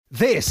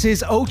This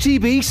is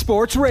OTB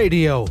Sports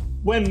Radio.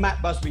 When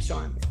Matt Busby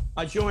signed me,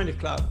 I joined a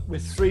club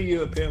with 3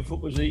 European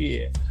footballers a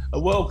year, a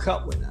World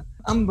Cup winner.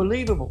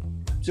 Unbelievable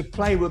to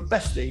play with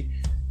Busby.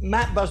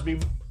 Matt Busby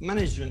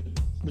management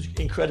was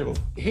incredible.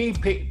 He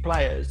picked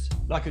players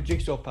like a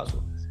jigsaw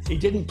puzzle. He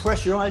didn't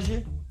pressurise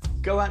you.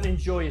 Go out and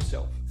enjoy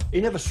yourself.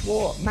 He never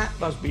swore. Matt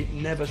Busby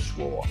never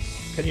swore.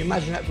 Can you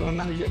imagine that from a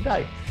manager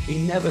today?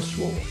 He never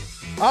swore.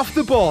 Off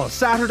the Ball,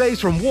 Saturdays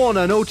from 1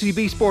 on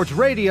OTB Sports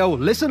Radio.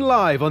 Listen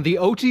live on the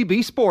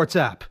OTB Sports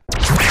app.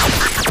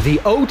 The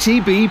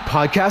OTB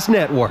Podcast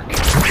Network.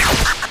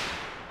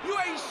 You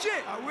ain't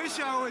shit. I wish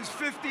I was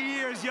 50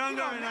 years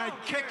younger and I'd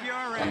kick your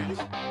ass.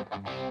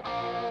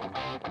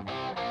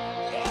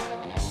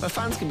 Well,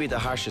 fans can be the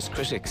harshest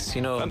critics,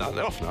 you know. And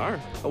they often are.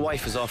 A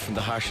wife is often the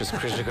harshest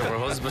critic of her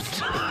husband.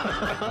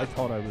 I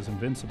thought I was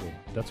invincible.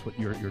 That's what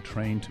you're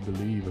trained to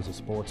believe as a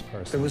sports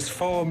person. There was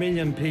 4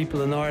 million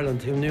people in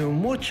Ireland who knew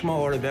much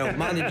more about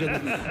managing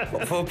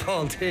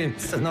football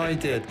teams than I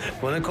did.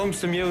 When it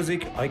comes to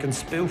music, I can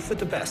spoof with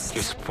the best.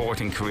 Your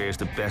sporting career is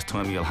the best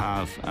time you'll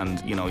have,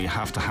 and you know you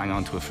have to hang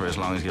on to it for as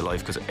long as you like,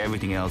 because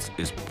everything else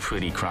is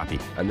pretty crappy.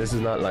 And this is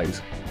not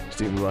lies.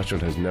 Stephen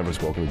Rothschild has never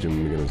spoken to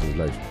Jimmy McGuinness in his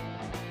life.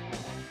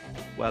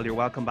 Well, you're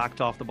welcome back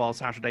to Off the Ball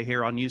Saturday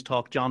here on News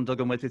Talk. John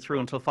Duggan with you through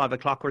until 5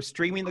 o'clock. We're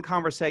streaming the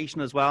conversation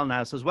as well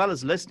now. So as well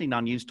as listening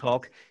on News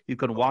Talk, you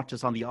can watch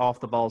us on the Off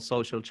the Ball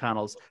social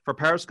channels. For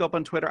Periscope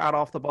on Twitter, at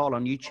Off the Ball,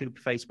 on YouTube,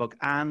 Facebook,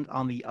 and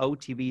on the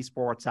OTB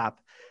Sports app.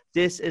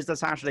 This is the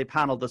Saturday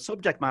panel. The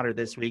subject matter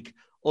this week: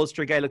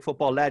 Ulster Gaelic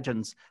football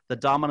legends, the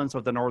dominance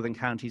of the northern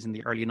counties in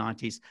the early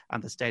 90s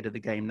and the state of the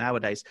game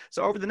nowadays.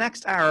 So over the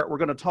next hour, we're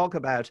going to talk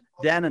about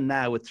then and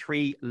now with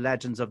 3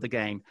 legends of the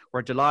game.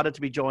 We're delighted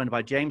to be joined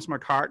by James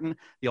McCartan,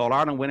 the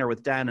All-Ireland winner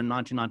with Down in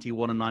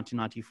 1991 and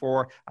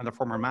 1994, and the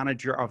former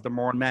manager of the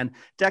Mourne Men.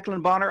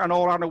 Declan Bonner, an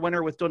All-Ireland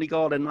winner with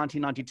Donegal in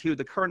 1992,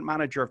 the current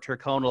manager of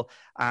Tyrconnell,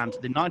 and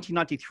the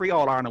 1993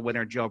 All-Ireland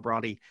winner, Joe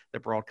Brody, the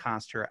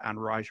broadcaster and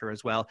writer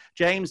as well.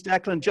 James,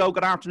 Declan, Joe,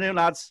 good afternoon,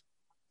 lads.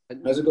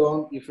 How's it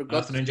going? You forgot. Good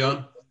afternoon,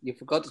 John. You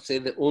forgot to say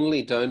the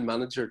only Down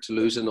manager to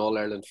lose an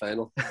All-Ireland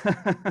final.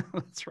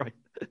 That's right.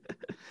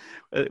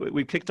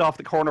 We've kicked off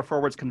the corner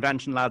forwards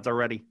convention, lads,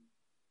 already.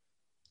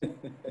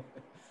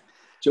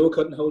 Joe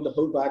couldn't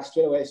hold back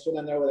straight away, straight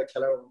in there with a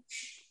killer.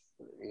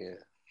 Yeah.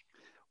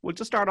 We'll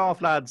just start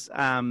off, lads,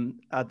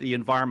 at the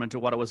environment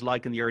of what it was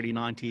like in the early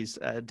 90s.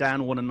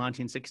 Down won in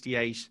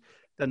 1968.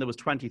 Then there was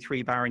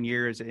 23 barren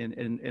years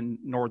in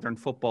Northern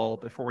football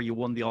before you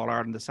won the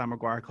All-Ireland, the Sam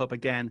Maguire Cup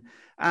again.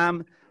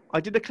 I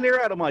did a clear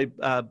out of my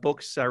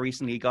books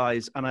recently,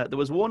 guys, and there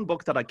was one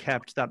book that I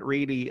kept that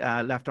really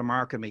left a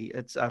mark on me.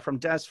 It's from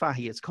Des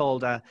Fahy. It's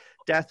called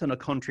Death on a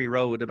Country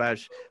Road,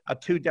 about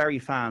 2 Derry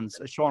fans,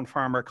 Sean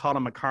Farmer,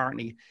 Colin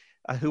McCartney,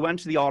 who went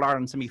to the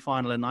All-Ireland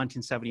semi-final in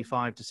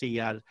 1975 to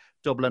see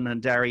Dublin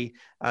and Derry.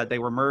 They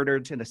were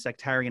murdered in a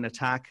sectarian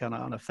attack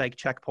on a fake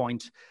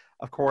checkpoint.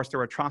 Of course, there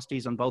were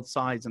atrocities on both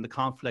sides in the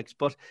conflict.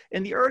 But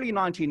in the early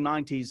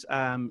 1990s,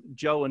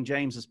 Joe and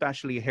James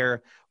especially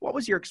here, what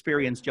was your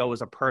experience, Joe,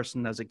 as a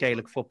person, as a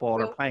Gaelic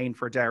footballer playing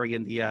for Derry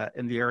in the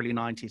early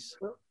 90s?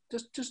 Well,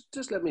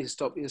 just let me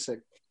stop you a sec.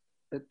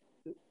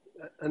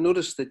 I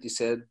noticed that you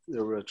said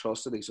there were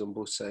atrocities on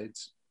both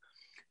sides.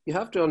 You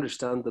have to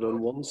understand that on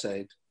one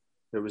side,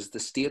 there was the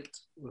state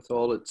with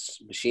all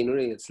its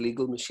machinery, its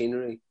legal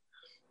machinery,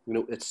 you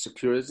know, its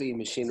security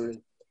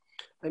machinery.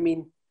 I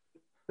mean,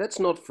 let's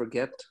not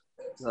forget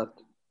that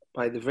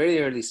by the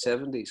very early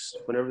 70s,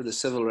 whenever the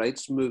civil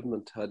rights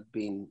movement had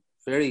been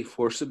very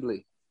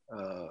forcibly,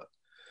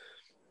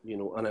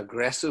 and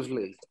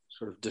aggressively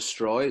sort of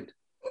destroyed,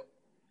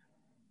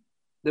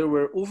 there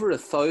were over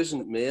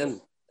 1,000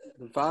 men,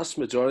 the vast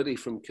majority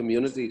from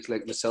communities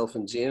like myself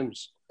and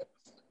James,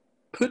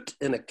 put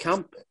in a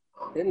camp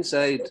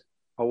inside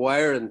a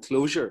wire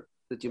enclosure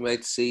that you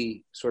might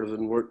see sort of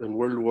in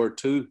World War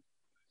II,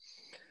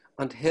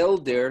 and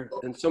held there,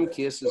 in some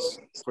cases,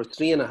 for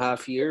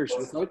 3.5 years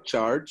without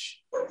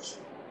charge,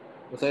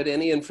 without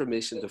any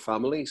information to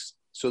families.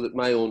 So that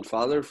my own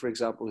father, for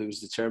example, who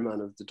was the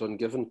chairman of the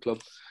Dungiven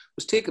Club,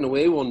 was taken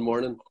away one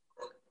morning.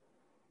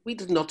 We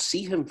did not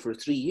see him for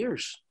 3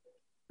 years.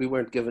 We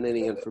weren't given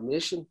any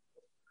information.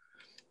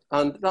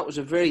 And that was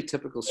a very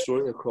typical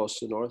story across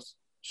the north.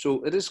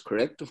 So it is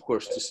correct, of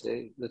course, to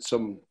say that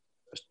some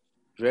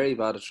very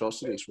bad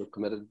atrocities were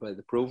committed by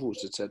the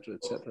provost, etc.,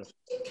 etc.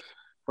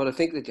 But I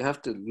think that you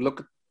have to look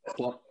at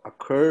what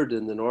occurred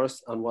in the north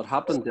and what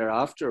happened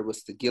thereafter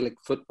with the Gaelic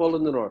football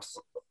in the north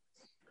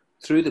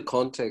through the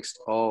context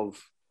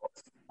of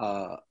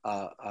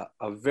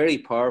a very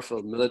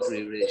powerful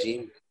military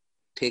regime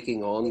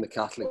taking on the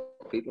Catholic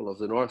people of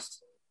the north.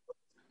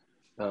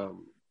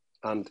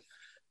 And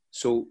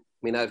so, I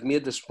mean, I've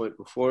made this point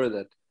before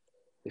that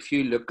if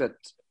you look at,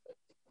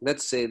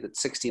 let's say that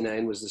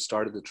 69 was the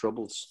start of the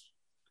Troubles,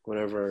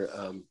 whenever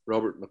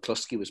Robert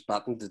McCluskey was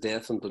battened to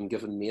death on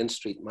Dungiven Main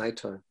Street, my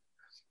town,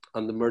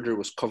 and the murder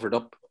was covered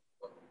up.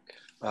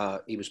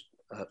 He was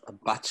a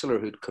bachelor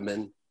who'd come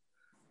in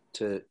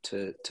to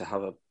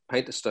have a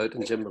pint of stout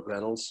in Jim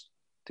McGrennell's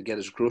to get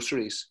his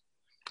groceries,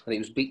 and he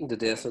was beaten to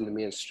death on the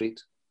main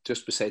street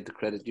just beside the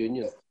credit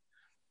union.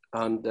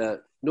 And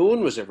no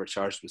one was ever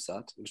charged with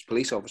that. It was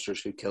police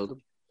officers who killed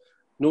him.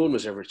 No one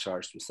was ever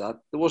charged with that.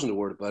 There wasn't a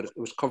word about it. It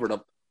was covered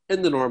up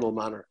in the normal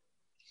manner.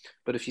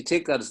 But if you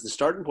take that as the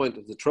starting point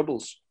of the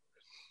Troubles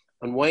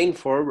and wind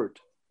forward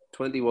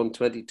 21,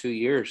 22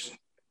 years,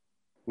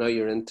 now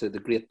you're into the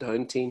Great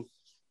Down team,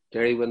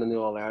 Derry winning the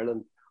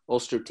All-Ireland,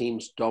 Ulster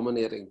teams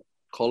dominating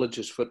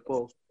colleges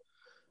football.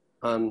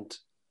 And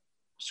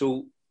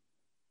so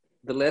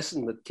the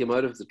lesson that came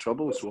out of the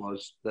Troubles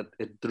was that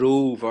it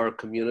drove our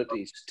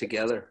communities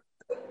together.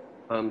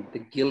 And the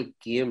Gaelic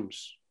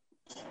games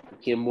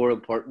became more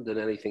important than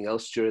anything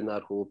else during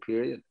that whole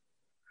period.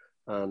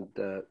 And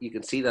you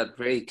can see that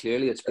very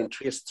clearly. It's been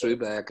traced through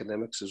by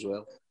academics as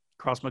well.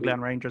 Crossmaglen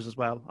Rangers as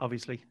well,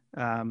 obviously.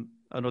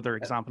 Another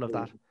example of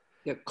that.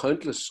 Yeah,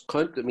 countless.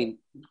 I mean,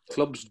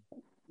 clubs,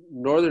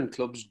 northern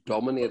clubs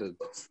dominated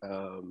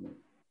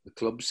the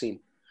club scene.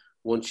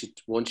 Once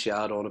you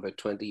add on about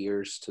 20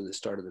 years to the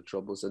start of the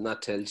Troubles, and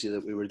that tells you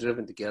that we were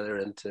driven together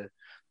into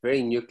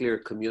very nuclear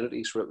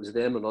communities where it was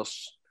them and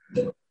us,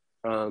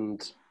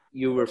 and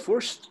you were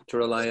forced to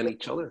rely on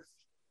each other.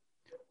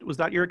 Was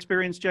that your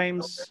experience,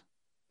 James,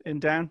 in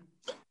Down?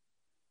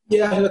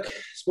 Yeah, look, I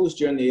suppose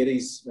during the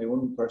 80s, my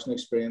own personal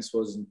experience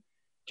was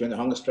during the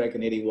hunger strike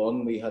in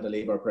 81, we had to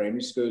leave our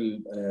primary school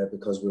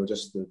because we were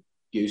just the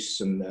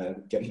abuse and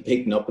getting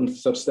beaten up and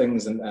such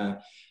things.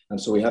 And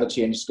so we had to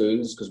change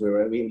schools because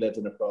we lived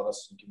in a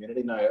Protestant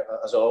community. Now,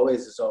 as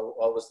always, it's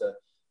always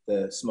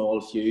the small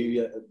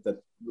few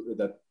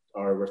that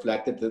are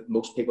reflected. That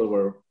most people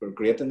were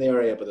great in the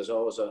area, but there's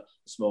always a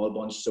small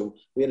bunch. So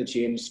we had to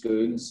change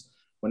schools.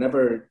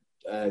 Whenever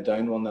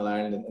Down won the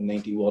Ireland in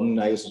 91,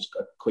 I was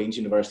at Queen's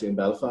University in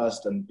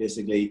Belfast, and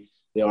basically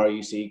the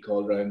RUC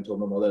called around and told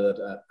my mother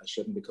that I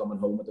shouldn't be coming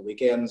home at the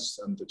weekends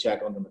and to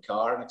check under my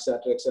car and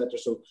etc. etc.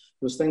 So there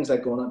was things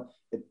like going on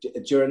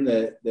during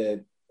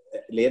the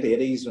late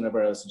 80s.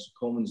 Whenever I was in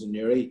Commons and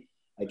Newry,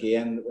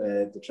 again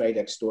they tried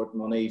to extort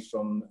money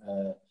from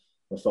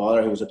my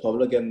father, who was a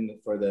publican,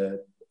 for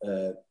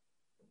the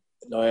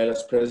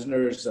loyalist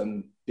prisoners,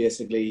 and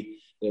basically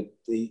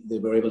they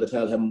were able to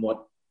tell him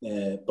what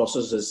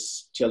buses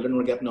his children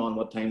were getting on,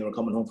 what time they were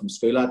coming home from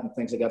school at, and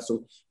things like that.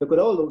 So look at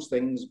all those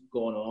things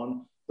going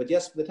on. But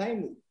yes, by the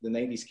time the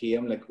 90s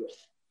came, like,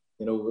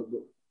 you know,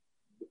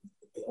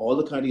 all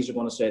the counties are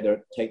going to say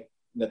they're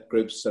tight-knit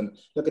groups. And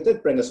look, it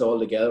did bring us all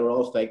together. We're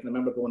all fighting. I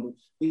remember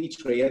we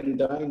trained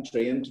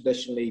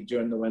traditionally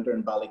during the winter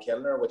in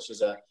Ballykilner, which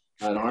is an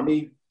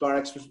army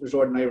barracks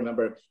resort. And I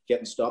remember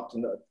getting stopped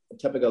in a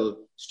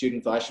typical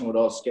student fashion with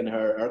all skin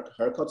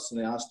haircuts, and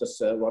they asked us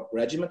what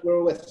regiment we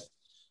were with.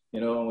 You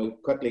know, and we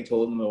quickly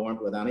told them we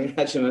weren't with any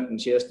regiment and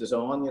chased us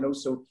on, you know,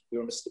 so we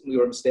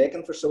were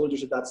mistaken for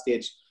soldiers at that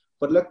stage.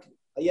 But look,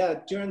 yeah,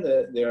 during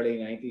the early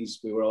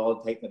 90s, we were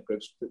all tight-knit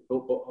groups.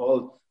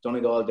 All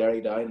Donegal, Derry,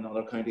 Down and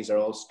other counties are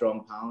all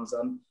strong panels.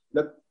 And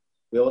look,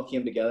 we all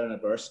came together in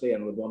adversity,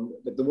 and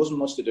there wasn't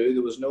much to do.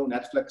 There was no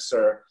Netflix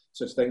or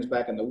such things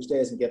back in those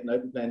days, and getting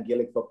out and playing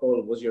Gaelic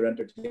football was your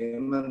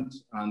entertainment.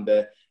 And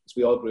so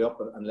we all grew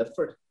up and lived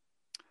for it.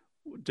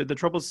 Did the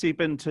Troubles seep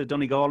into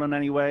Donegal in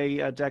any way,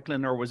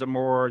 Declan, or was it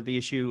more the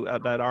issue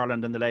about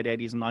Ireland in the late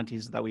 80s and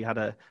 90s that we had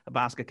a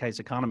basket case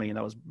economy, and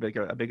that was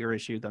a bigger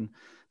issue than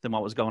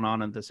what was going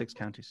on in the six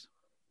counties?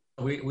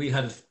 We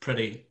had it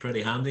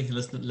pretty handy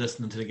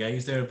listening to the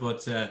guys there,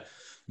 but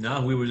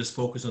no, we were just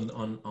focused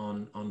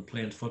on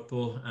playing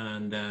football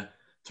and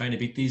trying to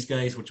beat these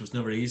guys, which was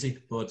never easy.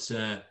 But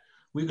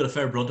we got a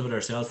fair brunt of it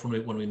ourselves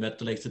when we met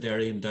the likes of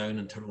Derry and Down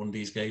and Tyrone,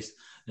 these guys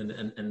in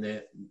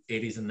the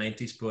 80s and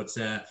 90s.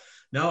 But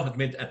no, it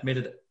made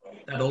it,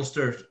 that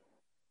Ulster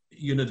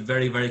unit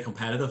very, very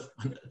competitive.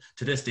 And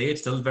to this day,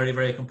 it's still very,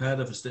 very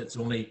competitive. It's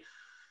only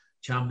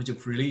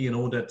championship really, you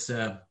know,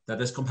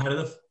 that is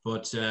competitive.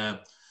 But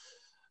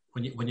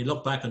when you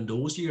look back on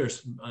those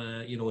years,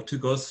 you know, it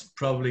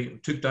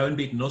took Down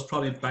beating us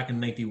probably back in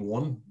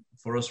 91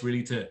 for us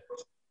really to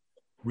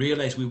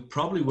realise we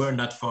probably weren't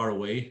that far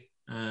away.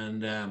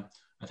 And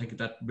I think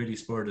that really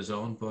spurred us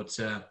on. But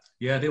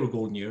yeah, they were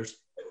golden years.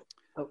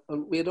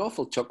 And we had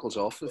awful chuckles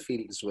off the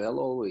field as well,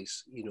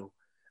 always, you know.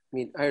 I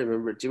mean, do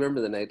you remember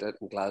the night out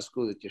in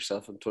Glasgow that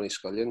yourself and Tony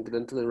Scullion got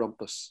into the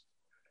rumpus?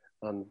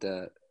 And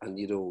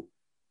you know,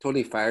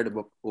 Tony fired him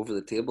up over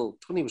the table.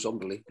 Tony was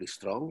unbelievably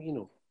strong, you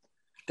know.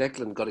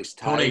 Declan got his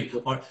tie.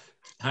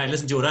 Hi,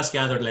 listen, Joe, that's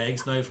gathered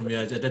legs now from you.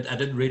 I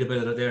did read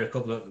about it there a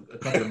couple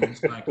of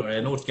months back. Or I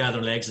know it's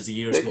gathering legs as the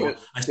years go.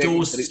 As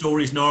those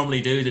stories normally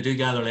do, they do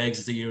gather legs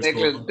as the years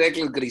go.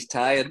 Declan got his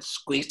tie and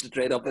squeezed it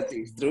right up at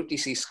his throat. You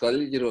see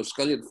Scullion, you know,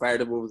 Scullion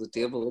fired him over the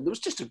table, and there was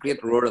just a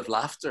great roar of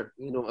laughter,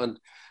 you know. And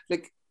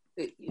like,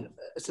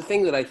 it's a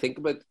thing that I think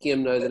about the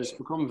game now, that it's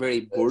become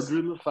very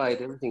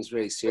boardroomified. Everything's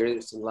very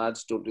serious, and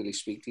lads don't really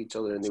speak to each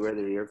other, and they wear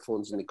their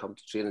earphones and they come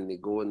to train and they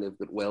go, and they've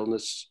got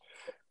wellness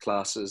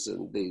classes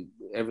and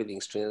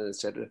everything's training,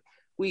 etc.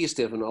 We used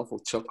to have an awful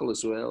chuckle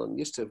as well, and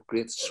used to have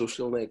great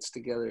social nights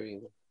together,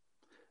 you know.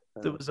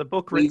 There was a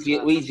book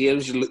written. We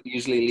James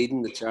usually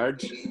leading the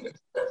charge.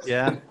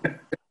 Yeah.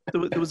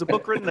 There was a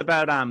book written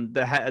about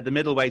the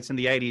middleweights in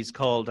the 80s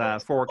called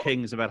Four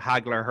Kings, about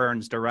Hagler,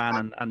 Hearns,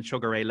 Duran and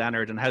Sugar Ray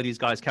Leonard, and how these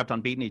guys kept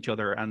on beating each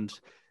other, and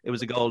it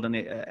was a golden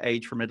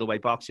age for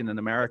middleweight boxing in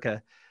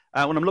America.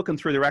 When I'm looking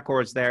through the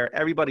records there,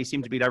 everybody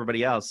seemed to beat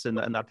everybody else in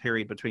that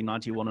period between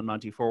 91 and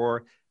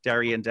 94.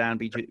 Derry and Dan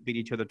beat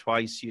each other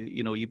twice.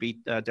 You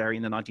beat Derry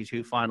in the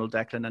 92 final,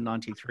 Declan in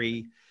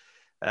 93.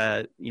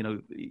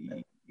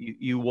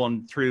 You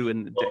won through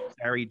in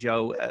Derry,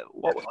 Joe.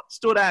 What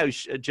stood out,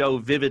 Joe,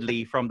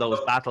 vividly from those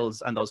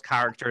battles and those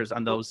characters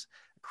and those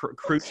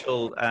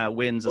crucial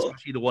wins,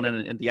 especially the one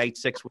in the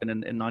 8-6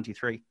 win in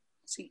 93?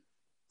 See,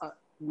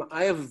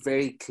 I have a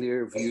very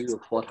clear view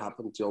of what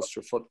happened to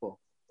Ulster football.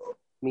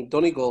 I mean,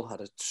 Donegal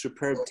had a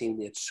superb team.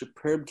 They had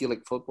superb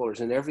Gaelic footballers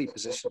in every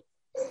position.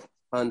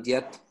 And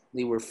yet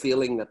they were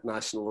failing at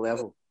national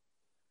level.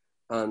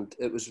 And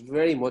it was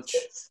very much,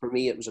 for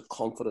me, it was a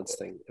confidence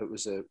thing. It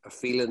was a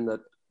feeling that,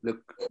 look,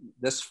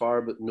 this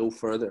far but no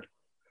further.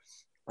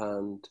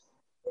 And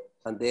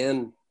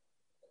then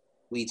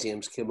wee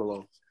James came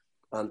along.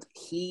 And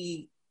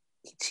he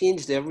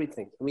changed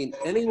everything. I mean,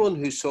 anyone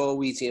who saw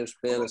wee James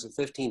playing as a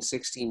 15,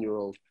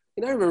 16-year-old,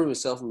 I remember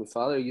myself and my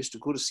father used to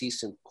go to see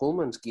St.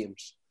 Coleman's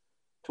games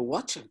to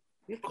watch him.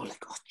 You'd go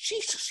like, oh,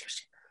 Jesus.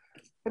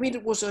 I mean,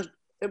 it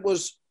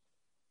was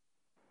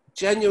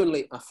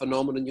genuinely a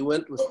phenomenon. You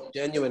went with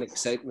genuine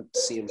excitement to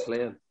see him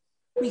playing.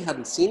 We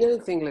hadn't seen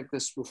anything like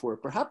this before.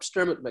 Perhaps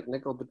Dermot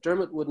McNichol, but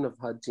Dermot wouldn't have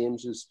had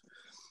James's,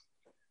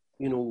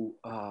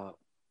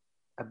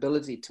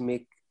 ability to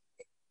make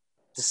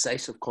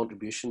decisive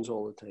contributions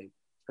all the time.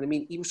 And I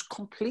mean, he was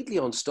completely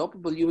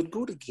unstoppable. You would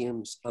go to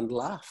games and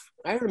laugh.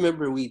 I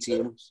remember wee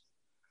James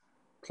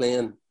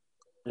playing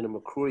in a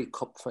McCrory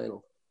Cup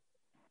final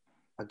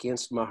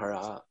against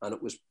Mahara, and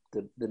it was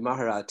the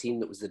Mahara team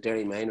that was the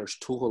Derry Miners,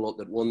 Tuchel,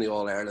 that won the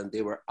All-Ireland.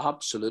 They were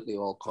absolutely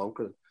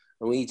all-conquering.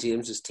 And wee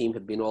James's team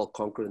had been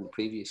all-conquering the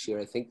previous year.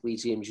 I think wee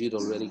James, you'd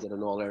already got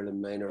an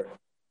All-Ireland Minor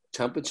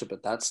championship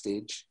at that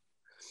stage.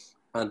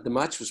 And the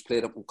match was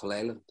played up in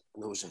Killeland,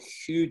 and there was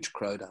a huge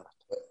crowd at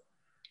it,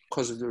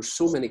 because there were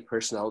so many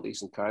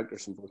personalities and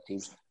characters in both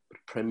teams, but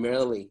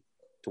primarily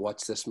to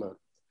watch this man.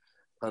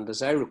 And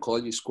as I recall,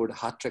 you scored a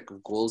hat-trick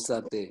of goals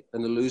that day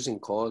in a losing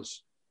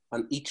cause,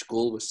 and each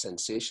goal was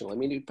sensational. I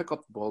mean, he'd pick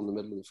up the ball in the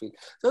middle of the field.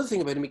 The other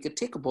thing about him, he could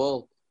take a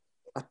ball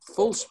at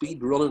full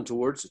speed running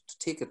towards it, to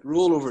take it,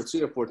 roll over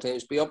 3 or 4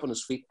 times, be up on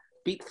his feet,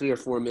 beat 3 or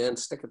 4 men,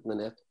 stick it in the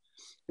net.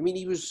 I mean,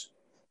 he was...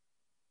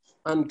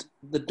 And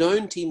the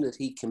Down team that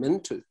he came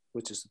into,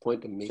 which is the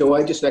point I'm making. So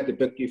I just like to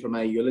book you for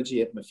my eulogy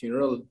at my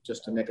funeral,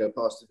 just to make a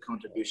positive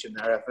contribution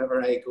there.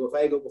 If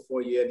I go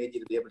before you, I need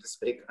you to be able to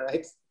speak, all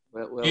right?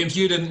 Well, James,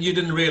 you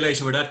didn't realise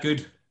you were that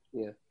good.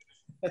 Yeah.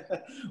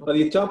 Well,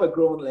 you talk about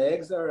growing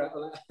legs there.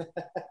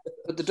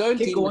 But the Down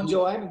Keep team... going,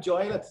 Joe. I'm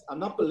enjoying it. I'm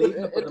not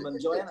believing it, but I'm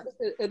enjoying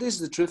it. It is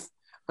the truth.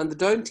 And the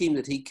Down team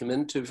that he came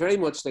into, very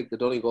much like the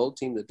Donegal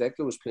team that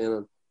Declan was playing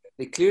on,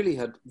 they clearly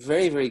had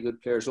very, very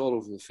good players all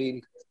over the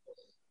field.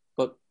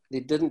 But they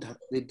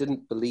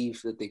didn't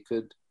believe that they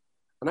could.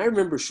 And I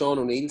remember Sean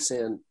O'Neill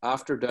saying,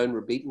 after Down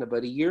were beaten,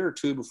 about a year or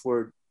 2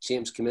 before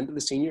James came into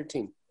the senior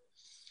team,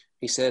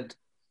 he said,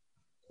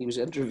 he was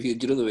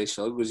interviewed, you know the way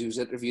Sean was, he was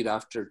interviewed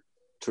after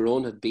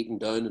Tyrone had beaten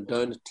Down, and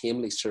Down had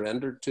tamely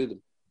surrendered to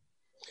them.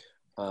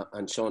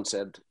 And Sean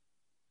said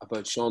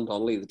about Sean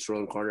Donnelly, the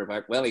Tyrone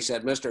cornerback, well, he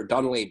said, Mr.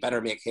 Donnelly better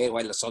make hay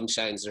while the sun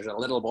shines. There's a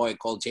little boy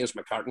called James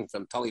McCartan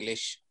from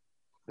Tullylish.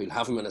 We'll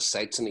have him in his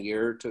sights in a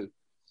year or 2.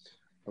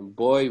 And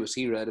boy, was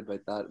he right about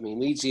that. I mean,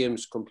 wee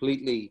James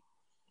completely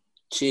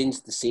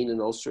changed the scene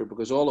in Ulster,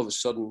 because all of a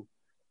sudden,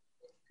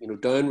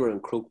 Down were in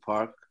Croke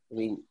Park. I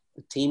mean,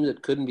 the team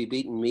that couldn't be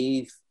beaten,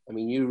 Meath, I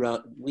mean,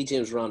 wee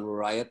James ran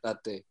riot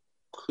that day.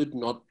 Could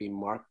not be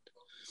marked.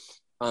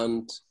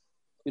 And,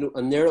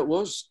 and there it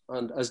was.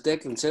 And as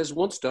Declan says,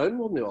 once Down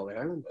won the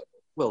All-Ireland,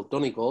 well,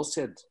 Donegal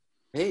said,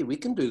 hey, we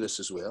can do this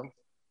as well.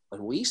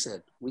 And we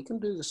said, we can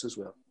do this as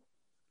well.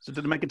 So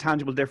did it make a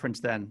tangible difference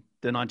then,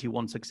 the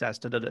 91 success?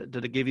 Did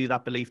it give you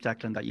that belief,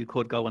 Declan, that you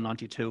could go in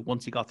 92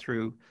 once you got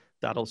through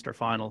that Ulster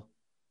final?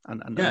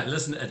 Yeah,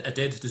 listen, it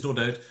did, there's no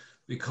doubt.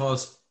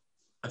 Because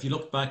if you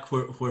look back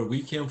where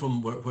we came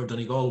from, where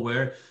Donegal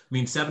were, I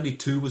mean,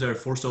 72 was our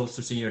first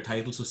Ulster senior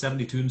title. So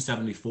 72 and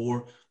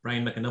 74,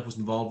 Brian McAnuff was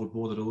involved with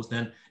both of those.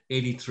 Then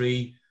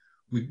 83,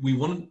 we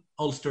won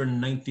Ulster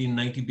in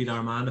 1990, beat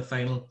Armagh in the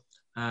final.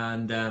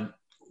 And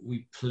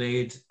we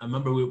played, I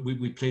remember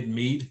we played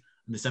Meath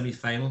in the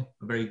semi-final,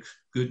 a very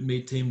good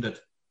Meath team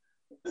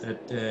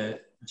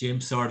that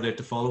James started out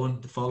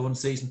the following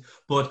season.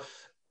 But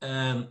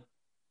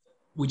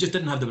we just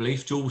didn't have the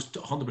belief. Joe was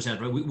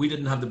 100% right. We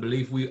didn't have the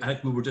belief. I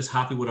think we were just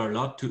happy with our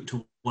lot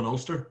to win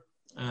Ulster.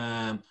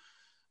 And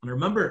I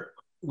remember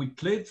we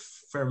played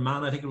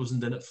Fermanagh. I think it was in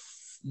the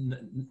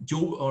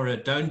Joe or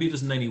Down beat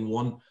us in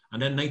 91,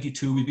 and then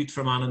 92 we beat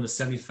Fermanagh in the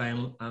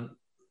semi-final, and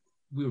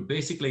we were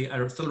basically,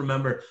 I still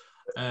remember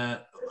an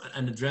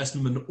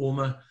dressing room in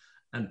Omagh,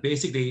 and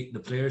basically the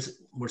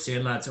players were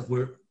saying, lads, if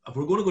we're if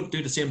we're going to go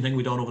do the same thing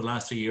we've done over the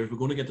last 3 years, we're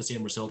going to get the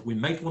same result. We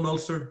might win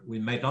Ulster, we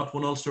might not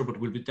win Ulster, but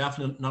we'll be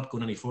definitely not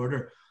going any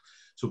further.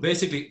 So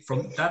basically,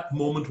 from that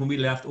moment when we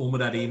left Omagh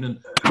that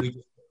evening,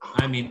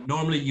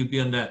 normally you'd be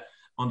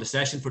on the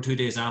session for 2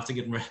 days after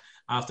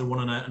after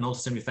winning an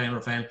Ulster semi-final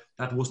or final.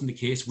 That wasn't the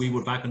case. We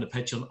were back on the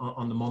pitch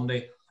on the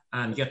Monday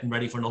and getting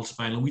ready for an Ulster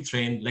final. And we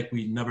trained like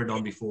we'd never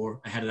done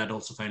before ahead of that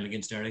Ulster final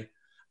against Derry.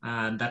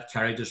 And that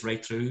carried us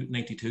right through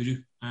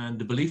 92. And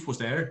the belief was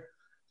there.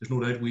 There's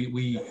no doubt.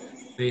 We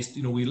faced,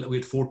 we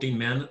had 14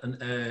 men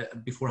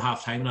before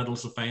half time in that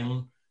Ulster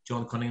final.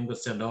 John Cunningham got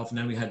sent off, and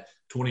then we had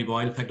Tony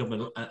Boyle picked up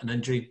an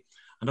injury,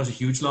 and that was a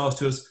huge loss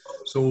to us.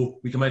 So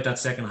we come out that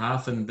second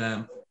half,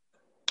 and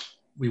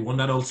we won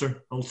that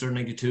Ulster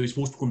 92. We're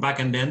supposed to come back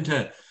and then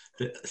to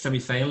the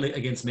semi-final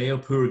against Mayo,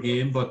 poor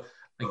game, but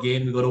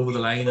again we got over the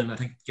line, and I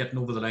think getting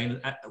over the line,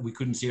 we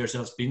couldn't see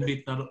ourselves being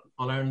beaten at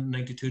All-Ireland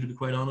 92, to be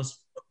quite honest.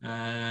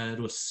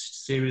 There was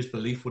serious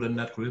belief within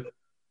that group,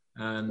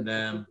 and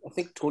I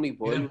think Tony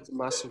Boyle was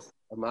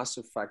a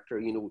massive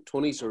factor.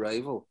 Tony's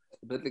arrival,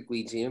 a bit like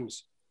Wee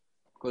James,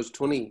 because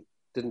Tony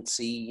didn't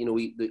see,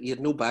 he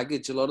had no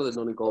baggage. A lot of the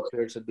Donegal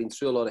players had been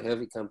through a lot of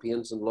heavy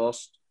campaigns and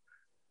lost,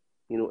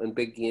 in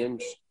big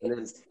games. And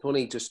then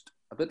Tony, just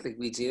a bit like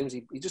Wee James,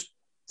 he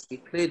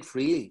played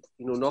freely.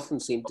 Nothing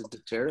seemed to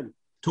deter him.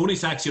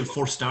 Tony's actual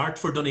first start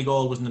for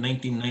Donegal was in the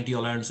 1990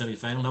 All-Ireland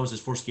semi-final. That was his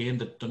first game.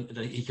 That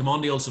he came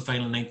on the Ulster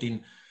final in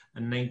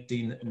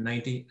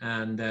 1990,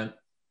 and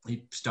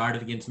he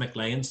started against Mick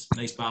Lyons,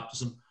 nice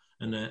baptism,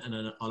 in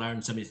an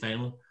All-Ireland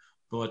semi-final.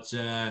 But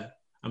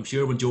I'm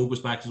sure when Joe goes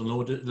back to the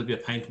load, there'll be a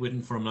pint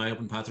waiting for him now up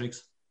in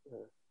Patrick's.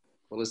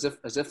 Well, as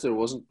if there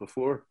wasn't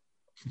before.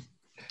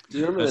 Do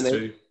you remember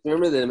the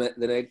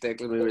night,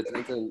 Declan, we were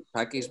drinking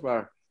Packy's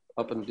bar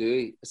up in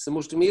Dewey? It's the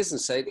most amazing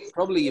sight.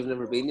 Probably you've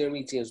never been there,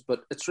 me, James,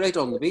 but it's right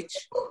on the beach.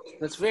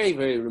 It's very,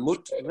 very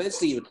remote.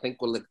 Eventually you would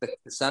think, well,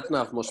 the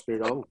sat-nav must be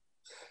wrong.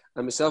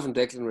 And myself and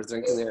Declan were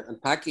drinking there,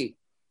 and Packy,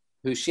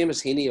 who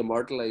Seamus Heaney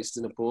immortalised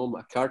in a poem,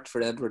 A Cart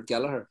for Edward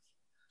Gallagher.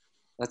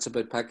 That's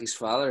about Packy's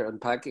father and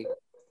Packy.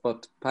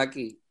 But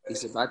Packy,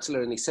 he's a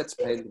bachelor, and he sits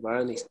behind the bar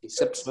and he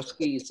sips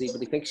whiskey, you see, but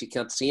he thinks you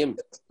can't see him.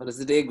 And as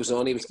the day goes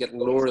on, he was getting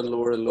lower and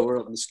lower and lower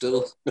on the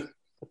stool.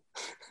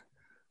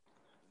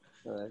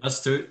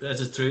 That's true,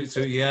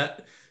 yeah.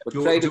 But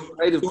pride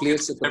of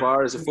place at the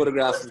bar is a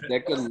photograph of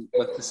Declan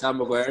with the Sam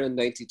Maguire in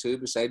 92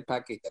 beside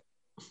Packy.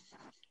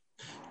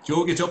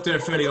 Joe gets up there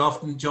fairly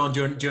often, John,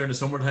 during the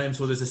summertime,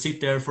 so there's a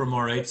seat there for him,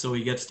 all right, so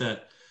he gets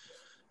to,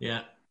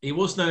 yeah. He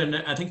was now,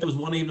 I think there was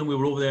one evening we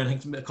were over there, I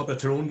think a couple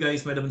of Tyrone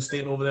guys might have been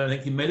staying over there. I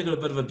think he might have got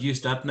a bit of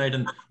abuse that night,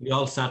 and we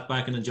all sat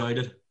back and enjoyed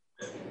it.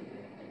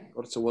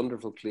 But it's a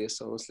wonderful place,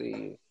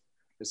 honestly.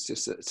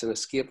 It's an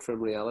escape from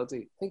reality.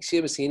 I think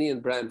Seamus Heaney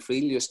and Brian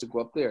Friel used to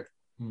go up there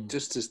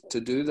just to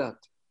do that,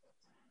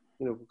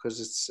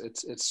 because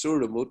it's so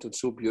remote and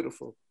so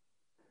beautiful.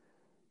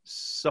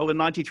 So in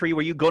 93,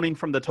 were you gunning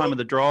from the time of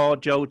the draw,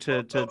 Joe,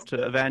 to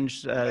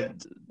avenge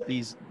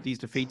these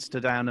defeats to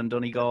Down and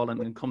Donegal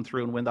and come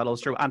through and win that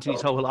Ulster? Anthony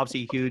Tohill,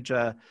 obviously a huge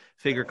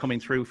figure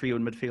coming through for you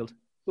in midfield.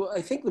 Well,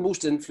 I think the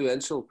most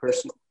influential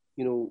person,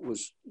 it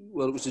was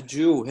a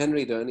duo,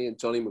 Henry Downey and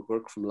Johnny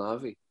McGurk from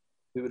Lavey,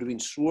 who would have been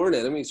sworn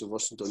enemies of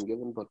us in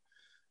Dungiven. But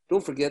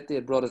don't forget they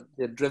had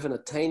driven a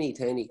tiny,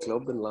 tiny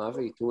club in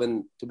Lavey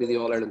to be the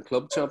All-Ireland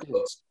club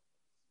champions.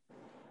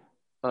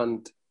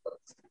 And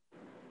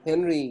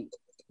Henry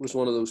was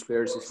one of those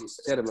players, if you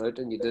set him out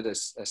and you did a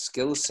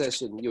skills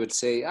session, you would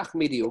say,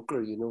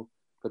 mediocre,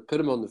 but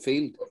put him on the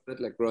field, a bit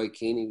like Roy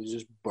Keane, he was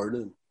just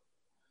burning.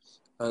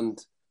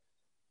 And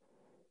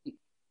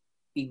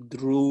he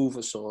drove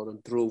us on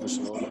and drove us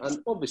on. And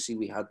obviously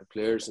we had the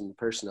players and the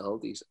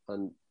personalities,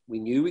 and we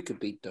knew we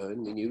could beat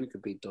Down, we knew we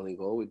could beat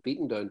Donegal. We'd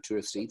beaten Down 2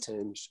 or 3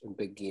 times in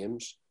big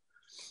games.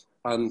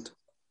 And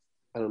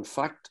in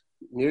fact,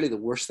 nearly the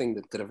worst thing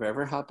that could have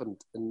ever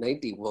happened. In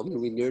 91,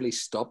 we nearly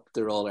stopped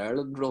their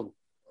All-Ireland run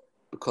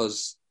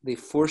because they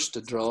forced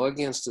a draw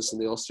against us in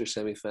the Ulster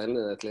semi-final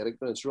in Athletic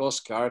Grounds. Ross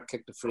Carr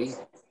kicked a free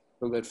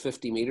from about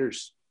 50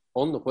 metres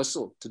on the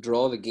whistle to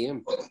draw the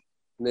game.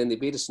 And then they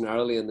beat us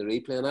narrowly in the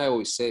replay. And I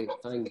always say,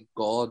 thank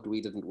God we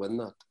didn't win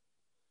that,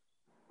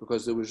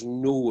 because there was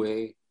no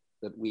way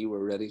that we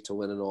were ready to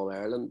win an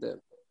All-Ireland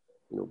then.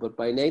 But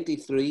by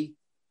 93,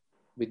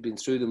 we'd been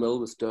through the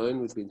mill with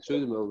Down, we'd been through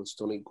the mill with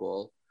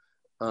Donegal.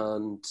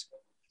 And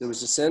there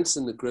was a sense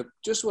in the group,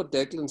 just what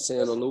Declan's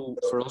saying, although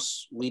for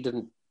us, we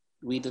didn't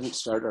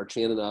start our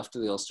training after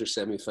the Ulster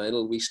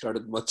semi-final. We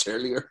started much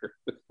earlier.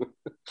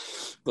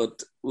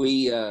 But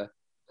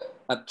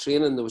at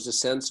training, there was a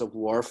sense of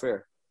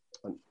warfare.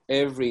 And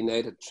every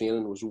night at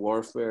training was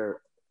warfare,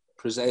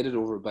 presided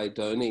over by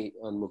Downey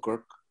and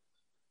McGurk,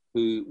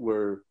 who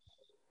were,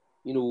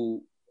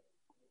 those...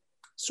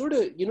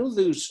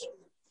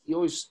 You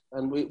always,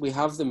 and we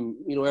have them,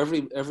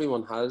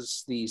 everyone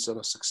has these on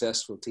a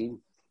successful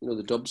team.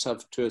 The Dubs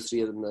have 2 or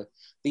 3 of them now.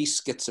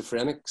 These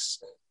schizophrenics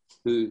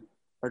who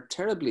are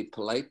terribly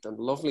polite and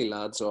lovely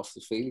lads off the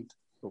field,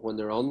 but when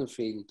they're on the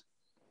field,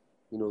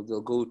 You know,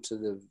 they'll go to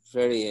the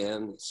very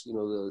end. You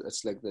know,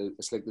 it's like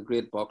the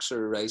great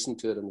boxer rising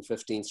to it in the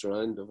 15th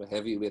round of a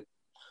heavyweight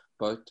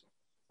bout.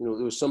 You know,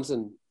 there was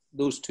something.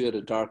 Those two had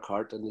a dark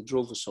heart, and they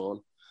drove us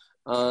on.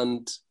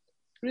 And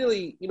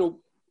really, you know,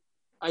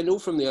 I know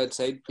from the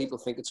outside people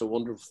think it's a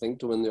wonderful thing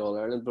to win the All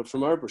Ireland, but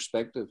from our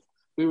perspective,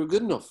 we were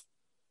good enough.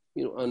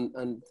 You know,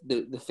 and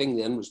the thing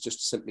then was just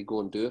to simply go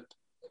and do it.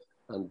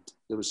 And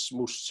there was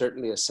most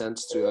certainly a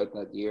sense throughout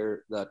that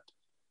year that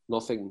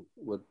nothing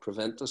would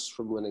prevent us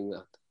from winning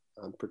that,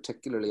 and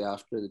particularly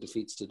after the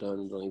defeats to Down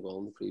and Donegal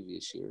in the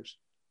previous years.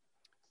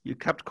 You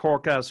kept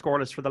Cork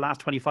scoreless for the last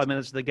 25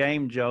 minutes of the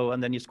game, Joe,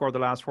 and then you scored the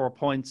last 4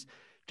 points.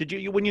 Did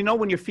you when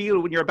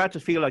you're about to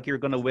feel like you're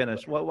going to win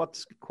it,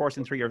 what's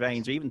coursing through your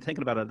veins? Are you even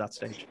thinking about it at that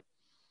stage?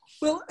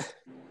 Well,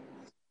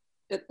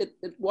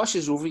 it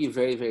washes over you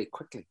very, very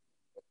quickly.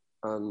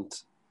 And,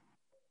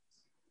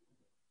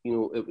 you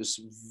know,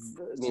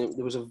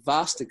 there was a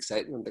vast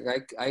excitement.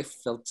 Like I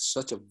felt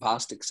such a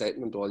vast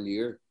excitement all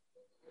year.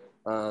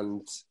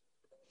 And,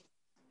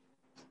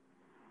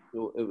 you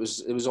know, it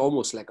was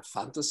almost like a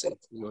fantasy,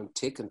 you know, and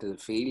taken to the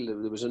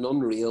field. There was an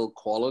unreal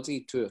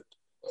quality to it.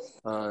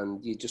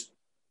 And you just,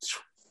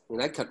 I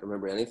mean, I can't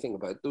remember anything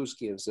about those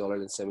games, the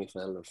All-Ireland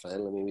semi-final or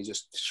final. I mean,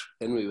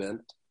 in we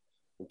went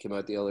and came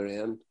out the other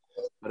end.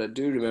 But I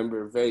do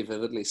remember very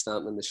vividly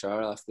standing in the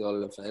shower after the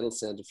All-Ireland final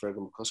saying to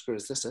Fergal McCusker,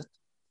 is this it?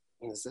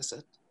 I mean, is this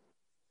it?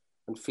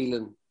 And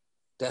feeling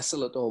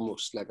desolate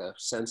almost, like a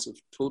sense of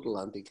total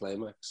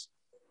anticlimax.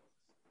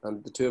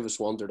 And the two of us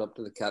wandered up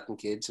to the Cat and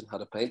Cage and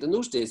had a pint. In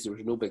those days, there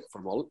was no big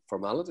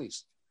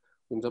formalities.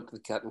 We went up to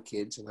the Cat and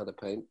Cage and had a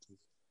pint and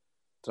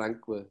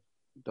drank with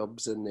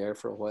Dubs in there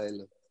for a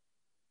while.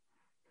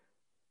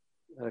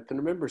 And I can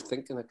remember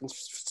thinking, I can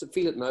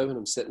feel it now when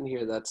I'm sitting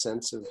here, that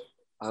sense of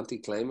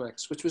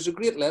anticlimax, which was a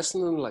great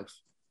lesson in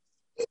life.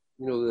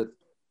 You know, that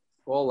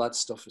all that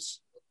stuff is,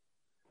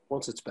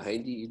 once it's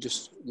behind you,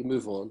 you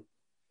move on.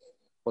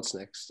 What's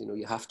next? You know,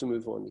 you have to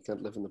move on. You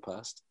can't live in the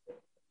past.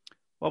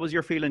 What was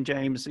your feeling,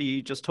 James?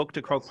 You just took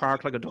to Croke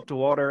Park like a duck to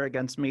water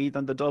against Meath,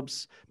 and the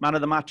Dubs man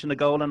of the match in the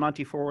goal in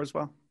 '94 as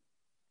well.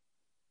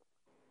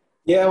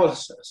 Yeah, well, I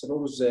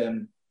suppose,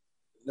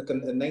 look,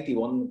 in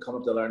 '91,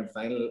 coming up to the All-Ireland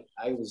final,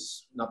 I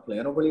was not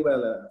playing overly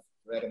well.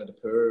 I reckon at the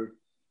poor,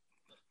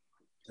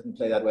 didn't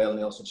play that well in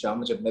the Ulster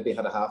Championship. Maybe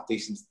had a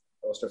half-decent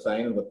Ulster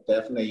final, but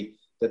definitely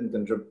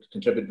didn't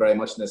contribute very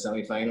much in the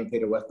semi-final.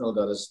 Peter Whitnell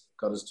got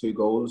his 2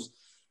 goals.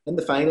 In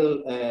the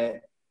final,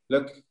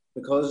 look,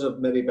 because of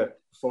maybe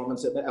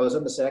performance, I was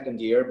in the second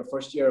year. My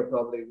first year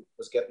probably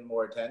was getting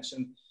more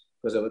attention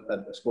because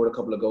I scored a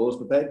couple of goals.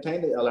 But by the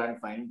time the All-Ireland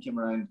final came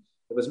around,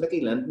 it was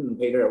Mickey Linton and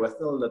Peter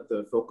Whitnell that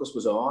the focus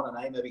was on, and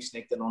I maybe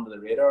sneaked in under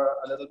the radar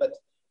a little bit.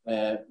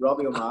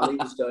 Robbie O'Malley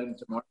was down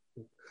to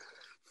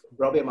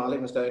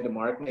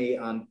mark me,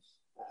 and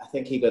I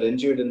think he got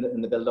injured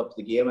in the build-up to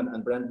the game,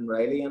 and Brendan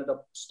Riley ended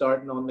up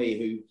starting on me,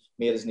 who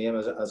made his name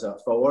as a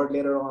forward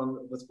later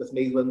on with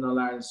me winning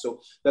All-Ireland. So,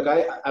 look,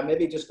 I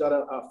maybe just got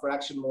a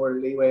fraction more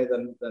leeway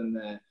than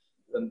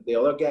the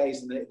other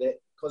guys, and they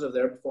because of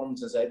their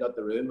performance inside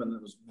the room, and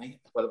it was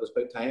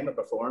about time I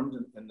performed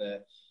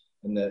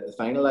in the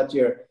final that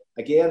year.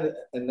 Again,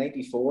 in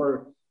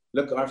 '94,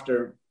 look,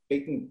 after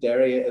beating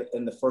Derry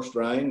in the first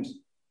round,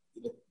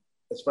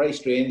 it's very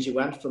strange. You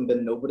went from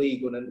being nobody,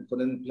 going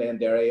in playing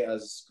Derry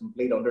as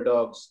complete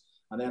underdogs,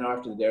 and then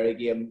after the Derry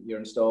game, you're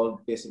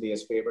installed basically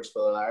as favourites for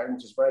the All-Ireland,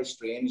 which is very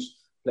strange,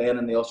 playing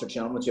in the Ulster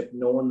Championship,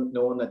 knowing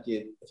that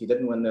if you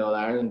didn't win the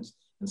All-Ireland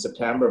in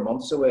September,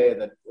 months away,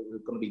 that it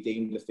was going to be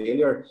deemed a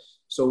failure.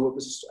 So it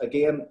was,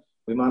 again,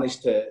 we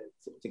managed to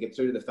get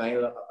through to the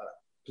final,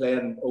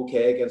 playing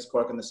okay against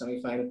Cork in the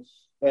semi-final.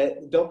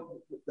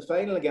 The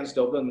final against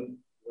Dublin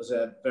was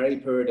a very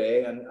poor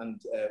day,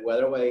 and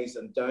weather-wise,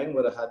 and Down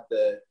would have had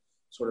the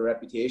sort of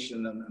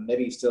reputation, and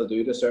maybe still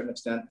do to a certain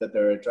extent, that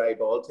they're a dry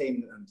ball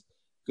team, and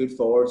good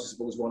forwards, I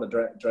suppose, want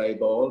a dry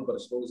ball, but I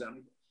suppose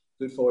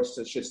good forwards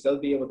should still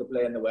be able to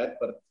play in the wet,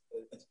 but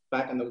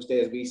back in those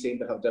days, we seemed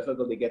to have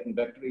difficulty getting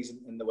victories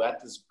in the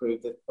wet, as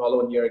proved the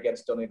following year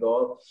against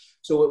Donegal.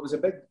 So it was a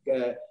big,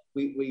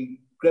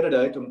 we gritted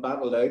out and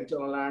battled out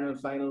on an Ireland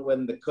final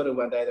win that could have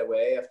went either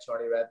way if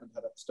Charlie Redmond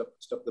had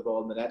stuck the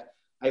ball in the net.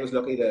 I was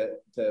lucky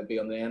to be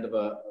on the end of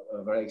a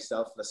very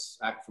selfless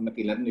act from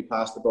Mickey Linton, who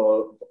passed the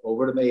ball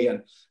over to me.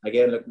 And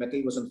again, look,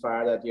 Mickey was on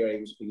fire that year.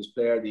 He was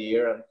player of the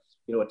year, and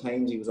you know, at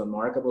times he was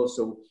unmarkable.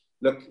 So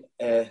look,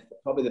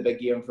 probably the big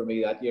game for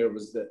me that year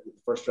was the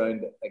first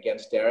round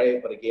against Derry.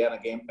 But again,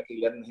 Mickey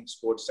Linton, I think,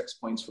 scored 6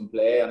 points from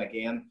play, and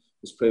again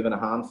was proven a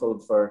handful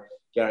for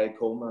Gary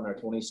Coleman or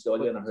Tony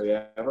Scullion or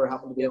whoever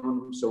happened to be on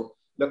him. So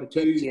look,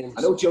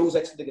 I know Joe's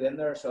itching to get in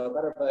there, so I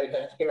better bow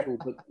down here.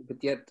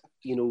 But yet,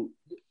 you know,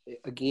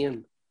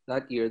 again,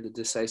 that year the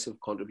decisive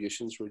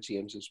contributions were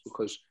James's,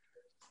 because,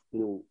 you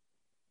know,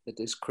 it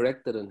is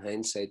correct that in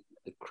hindsight,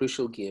 the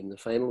crucial game, the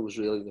final, was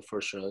really the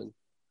first round.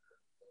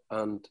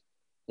 And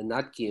in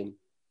that game,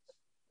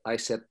 I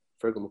set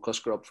Fergal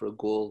McCusker up for a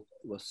goal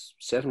with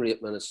 7 or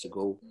 8 minutes to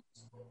go.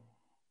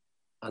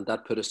 And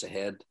that put us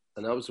ahead.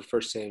 And that was the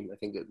first time I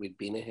think that we'd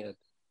been ahead.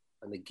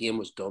 and the game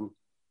was done.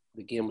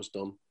 The game was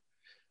done.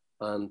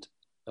 And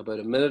about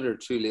a minute or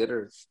two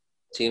later,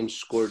 James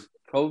scored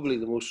probably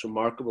the most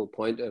remarkable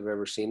point I've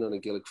ever seen on a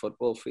Gaelic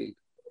football field.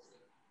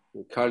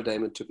 And Carl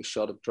Diamond took a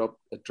shot, it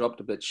dropped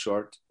a bit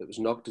short. It was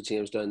knocked to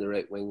James down the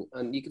right wing.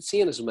 And you could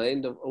see in his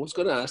mind, I was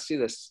going to ask you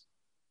this,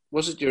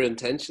 was it your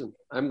intention?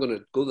 I'm going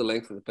to go the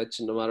length of the pitch,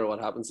 and no matter what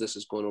happens, this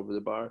is going over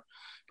the bar.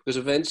 Because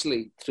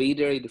eventually 3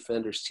 Derry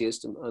defenders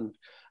chased him, and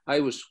I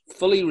was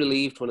fully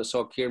relieved when I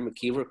saw Kieran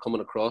McKeever coming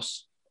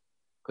across,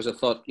 because I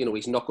thought,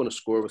 he's not going to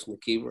score with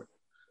McKeever.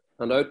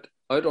 And out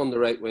on the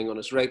right wing on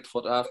his right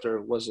foot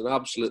after was an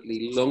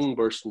absolutely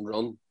lung-bursting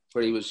run,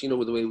 where he was,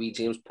 with the way wee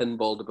James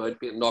pinballed about,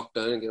 being knocked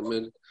down and getting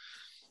moved.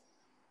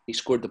 He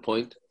scored the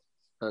point.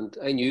 And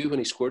I knew when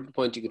he scored the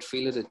point, you could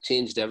feel it. It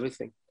changed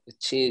everything. It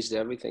changed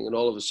everything. And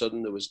all of a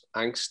sudden, there was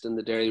angst in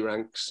the Derry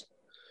ranks.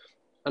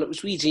 And it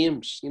was wee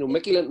James.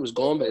 Mickey Linton was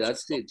gone by that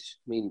stage.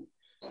 I mean,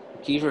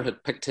 McKeever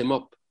had picked him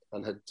up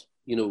and had,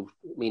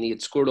 he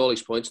had scored all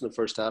his points in the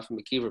first half, and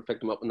McKeever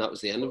picked him up, and that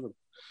was the end of him.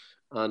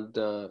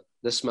 And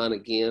this man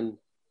again,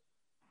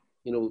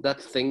 that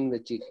thing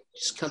that you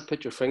just can't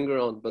put your finger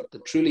on, but the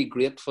truly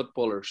great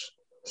footballers,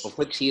 of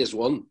which he is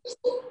one,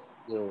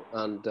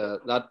 and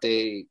that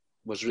day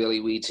was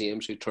really wee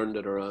James who turned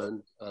it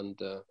around. And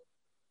it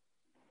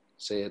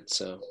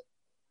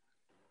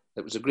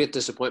was a great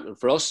disappointment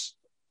for us,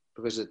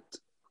 because it,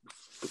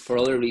 for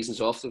other reasons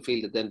off the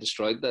field, it then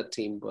destroyed that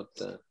team. But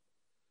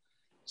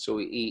so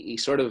he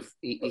showed us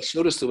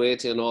the way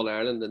to an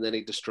All-Ireland, and then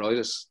he destroyed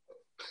us.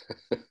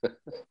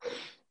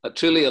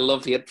 Truly a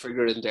love-hate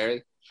figure in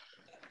Derry.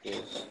 Yeah.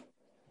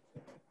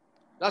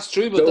 That's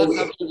true, but that's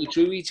absolutely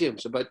true,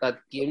 James, about that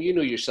game. You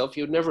know yourself,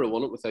 you'd never have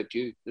won it without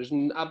you. There's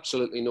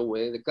absolutely no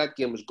way. That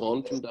game was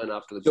gone from down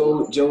after the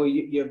goal. Joe,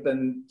 you've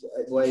been,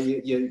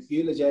 you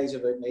eulogise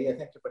about me. I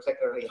think you're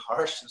particularly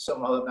harsh than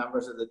some other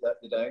members of the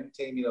Down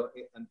team,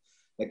 and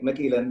like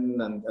Mickey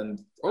Linton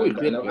and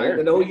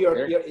I know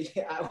you're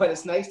well,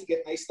 it's nice to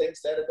get nice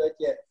things said about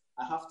you.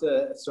 I have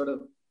to sort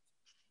of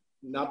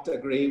not to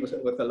agree with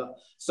a lot,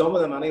 some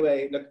of them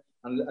anyway. Look,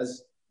 and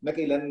as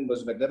Mickey Linton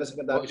was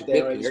magnificent that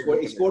day.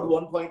 He scored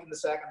 1 point in the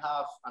second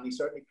half, and he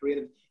certainly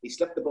he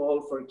slipped the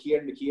ball for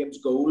Kieran McCabe's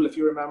goal, if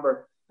you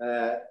remember,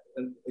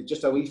 and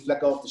just a wee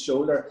flick off the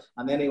shoulder,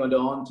 and then he went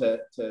on to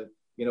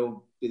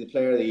be the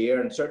player of the year,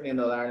 and certainly in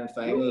the Ireland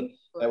final.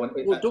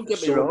 Don't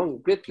get me wrong,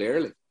 great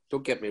player,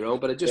 don't get me wrong,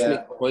 but it just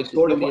makes a point.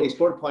 He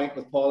scored a point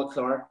with Paul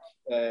Clark,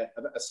 a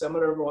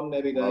similar one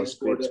maybe that he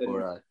scored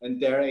in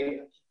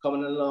Derry,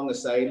 coming along the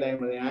sideline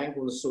when the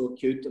angle was so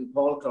acute, and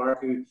Paul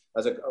Clark, who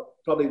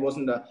probably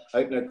wasn't an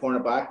out-and-out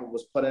cornerback, but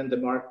was put into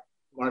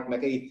Mark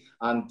Mickey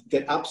and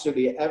did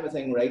absolutely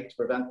everything right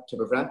to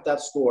prevent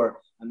that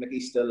score, and Mickey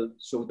still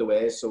showed the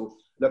way. So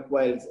look,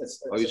 while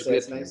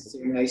it's nice to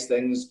see nice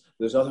things,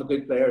 there's other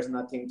good players in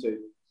that team too.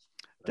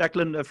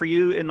 Declan, for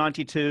you in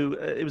 '92,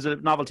 it was a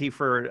novelty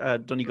for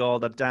Donegal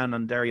that Down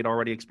and Derry had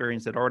already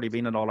experienced. They'd already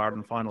been in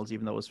All-Ireland finals,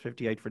 even though it was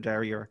 58 for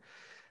Derry or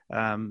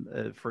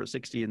for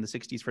 60 in the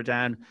 60s for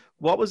Down.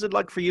 What was it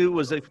like for you?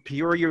 Was it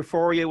pure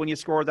euphoria when you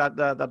scored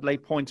that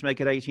late point to make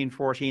it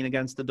 18-14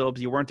 against the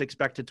Dubs? You weren't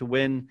expected to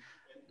win.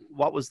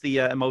 What was the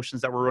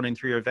emotions that were running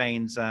through your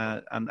veins,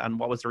 and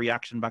what was the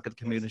reaction back at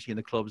the community and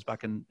the clubs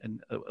back up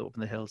in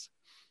the hills?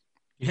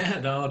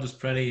 Yeah, no, it was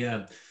pretty...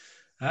 it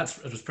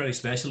was pretty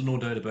special, no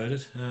doubt about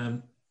it.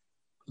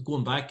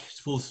 Going back, I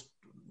suppose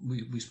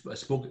I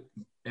spoke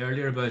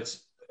earlier about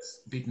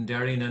beating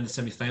Derry and then the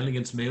semi-final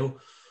against Mayo,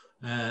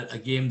 a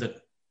game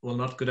that will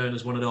not go down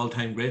as one of the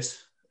all-time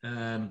greats.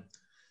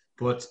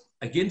 But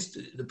against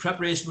the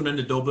preparation going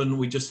into Dublin,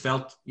 we just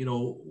felt,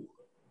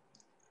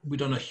 we'd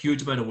done a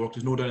huge amount of work.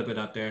 There's no doubt about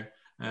that there.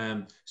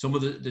 Some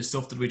of the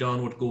stuff that we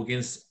done would go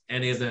against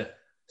any of the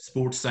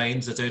sports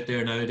signs that's out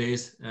there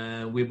nowadays.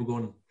 We were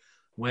going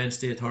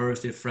Wednesday,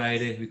 Thursday,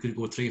 Friday. We could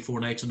go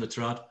 3-4 nights on the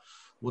trot.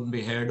 Wouldn't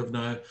be heard of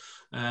now.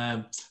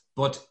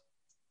 But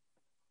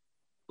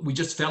we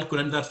just felt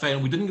going into that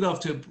final. We didn't get off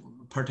to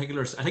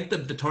particulars. I think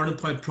the turning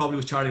point probably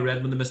was Charlie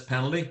Redmond, the missed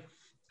penalty.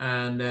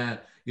 And,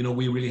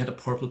 we really had a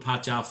purple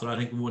patch after that. I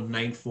think we won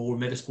 9-4.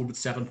 Made a score with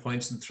 7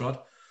 points in the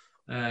trot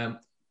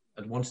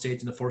at one stage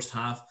in the first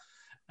half.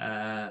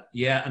 And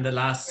the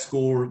last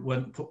score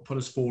when put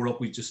us 4 up,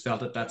 we just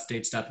felt at that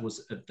stage that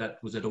was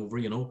it over,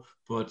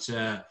 But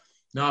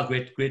no,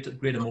 great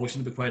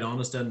emotion, to be quite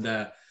honest,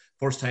 and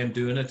first time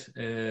doing it,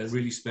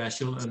 really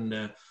special,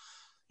 and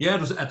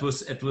it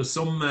was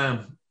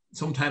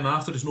some time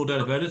after. There's no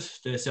doubt about it.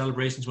 The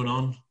celebrations went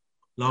on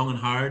long and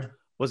hard.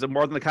 Was it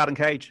more than the Cat and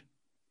Cage?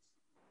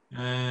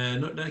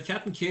 No, the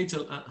Cat and Cage.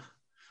 The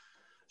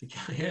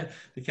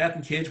Cat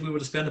and Cage. We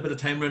would have spent a bit of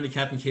time around the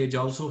Cat and Cage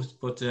also,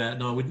 but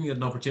no, we didn't get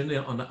an opportunity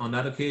on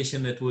that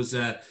occasion. It was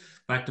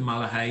back to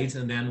Malahide,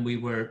 and then we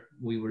were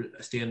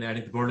staying there. I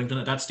think the Burlington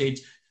at that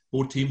stage.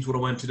 Both teams would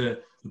have went to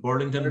the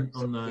Burlington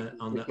on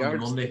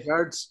Monday.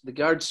 The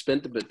guards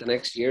spent about the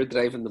next year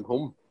driving them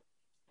home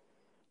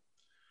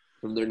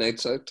from their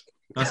nights out.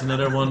 That's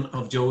another one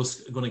of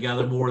Joe's going to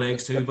gather more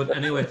legs too. But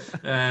anyway,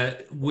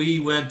 we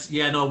went.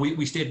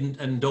 We stayed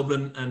in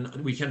Dublin, and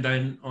we came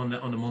down on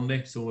a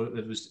Monday, so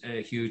it was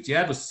huge.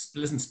 Yeah, it was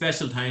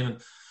special time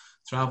and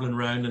traveling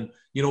around, and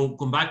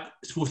going back.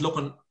 I suppose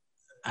looking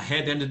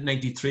ahead into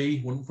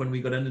 '93 when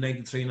we got into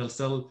 '93, and I'll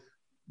still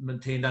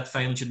maintain that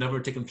final should never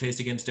have taken place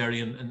against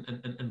Derry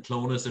and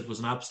Clones. It was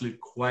an absolute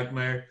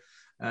quagmire.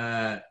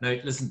 Now,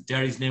 listen,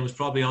 Derry's name was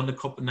probably on the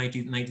cup in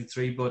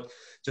 1993, but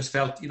just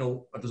felt, it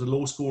was a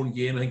low-scoring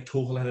game. I think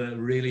Tuchel had a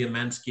really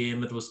immense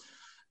game. It was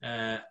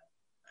the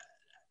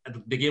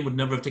game would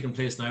never have taken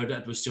place now.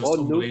 It was just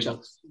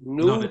unbelievable.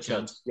 No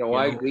chance.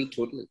 I agree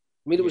totally.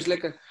 I mean, it was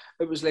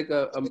like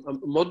a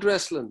mud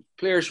wrestling.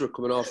 Players were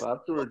coming off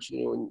afterwards,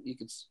 and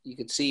you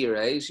could see your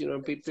eyes,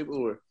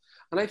 people were.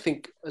 And I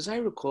think, as I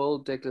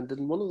recall, Declan did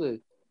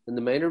in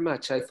the minor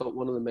match, I thought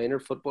one of the minor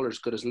footballers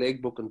got his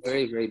leg broken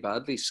very, very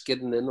badly,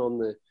 skidding in on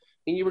the...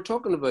 And you were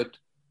talking about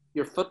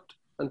your foot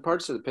and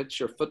parts of the pitch,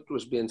 your foot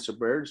was being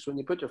submerged. When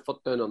you put your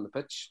foot down on the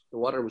pitch, the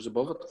water was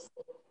above it.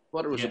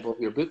 Water was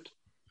above your boot.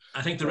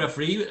 I think the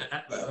referee,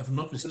 if I'm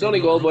not mistaken... The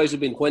Donegal boys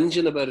have been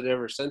whinging about it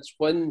ever since.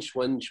 Whinge.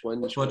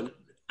 But,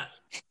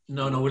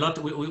 no, we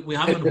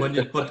haven't been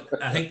whinging, but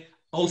I think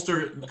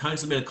Ulster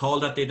Council made a call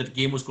that day that the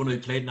game was going to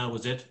be played, and that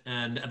was it.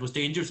 And it was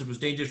dangerous. It was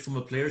dangerous from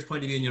a player's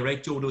point of view. And you're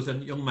right, Joe, there was a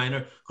young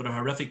minor got a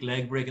horrific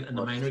leg break in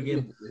the minor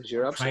game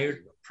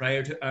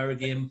prior to our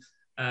game.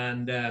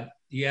 And at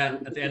the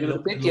end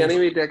of it,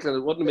 anyway, Declan,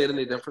 it wouldn't have made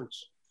any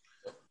difference.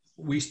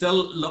 We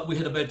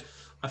had about,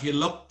 if you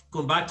look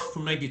going back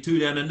from 92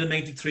 then into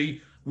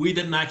 93, we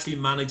didn't actually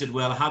manage it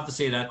well. I have to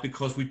say that,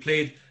 because we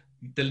played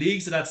the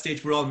leagues at that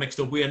stage were all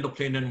mixed up. We ended up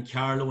playing down in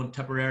Carlow and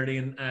Tipperary,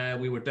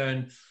 and we were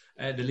down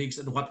the leagues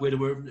and what way they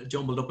were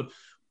jumbled up. But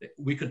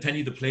we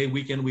continued to play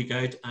week in, week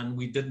out, and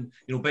we didn't,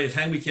 by the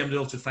time we came to the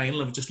Ulster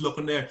final, I was just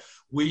looking there,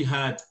 we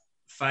had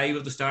 5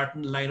 of the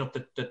starting lineup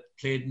that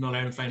played in the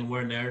All-Ireland final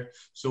weren't there.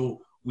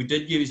 So we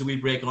did give you a wee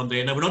break on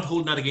day. Now, we're not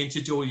holding that against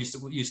you, Joe. You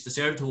used to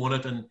deserve to win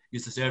it, and you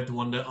deserve to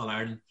win the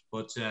All-Ireland.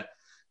 But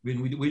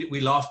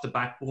we lost the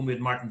backbone. We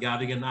had Martin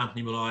Gadigan,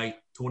 Anthony Malloy,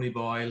 Tony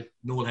Boyle,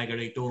 Noel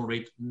Hegarty, Donald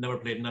Reid. Never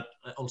played in that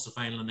Ulster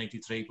final in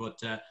 '93, but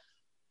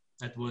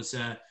it was...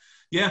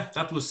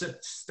 that was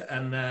it.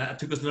 And it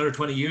took us another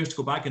 20 years to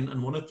go back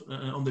and win it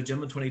under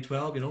Jim in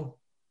 2012,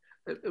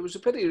 It was a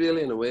pity,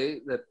 really, in a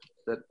way,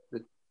 that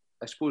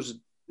I suppose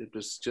it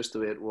was just the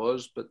way it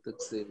was, but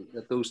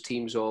that those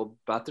teams all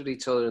battered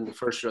each other in the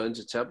first rounds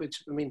of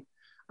championship. I mean,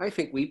 I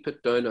think we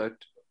put down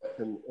out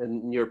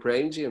in your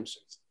prime, James,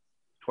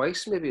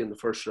 twice maybe in the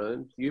first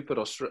round. You put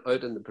us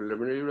out in the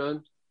preliminary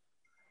round,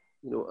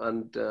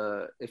 and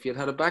if you'd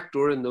had a back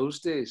door in those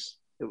days,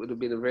 it would have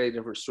been a very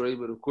different story.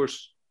 But of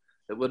course,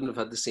 it wouldn't have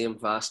had the same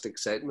vast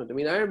excitement. I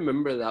mean, I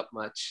remember that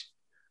match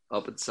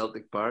up at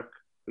Celtic Park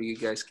where you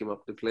guys came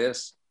up to play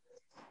us.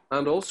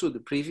 And also the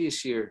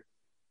previous year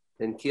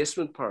in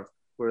Casement Park,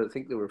 where I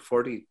think there were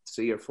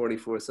 43 or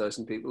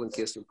 44,000 people in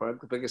Casement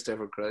Park, the biggest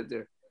ever crowd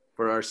there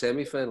for our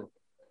semi-final.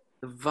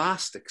 The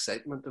vast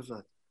excitement of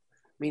that.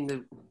 I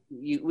mean,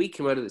 we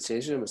came out of the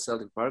changing room at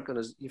Celtic Park,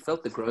 and you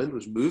felt the ground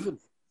was moving.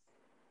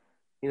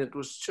 It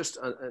was just,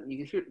 and you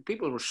could hear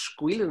people were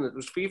squealing. It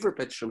was fever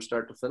pitch from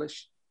start to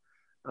finish.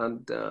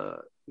 And,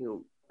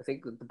 I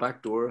think that the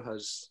back door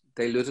has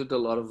diluted a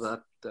lot of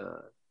that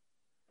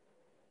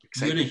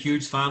excitement. You had a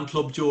huge fan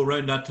club, Joe,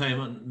 around that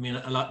time.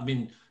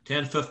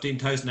 10,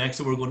 15,000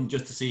 extra were going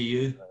just to see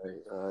you.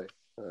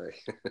 Aye.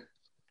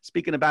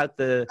 Speaking about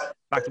the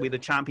fact that we had the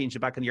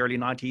championship back in the early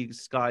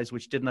 90s, guys,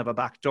 which didn't have a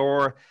back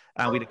door.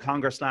 We had a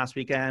Congress last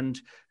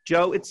weekend.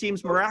 Joe, it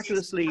seems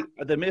miraculously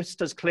the mist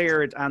has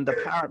cleared and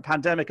the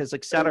pandemic has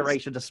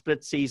accelerated a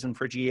split season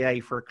for GA,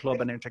 for club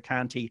and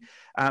intercounty.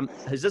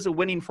 Is this a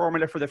winning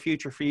formula for the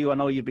future for you? I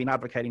know you've been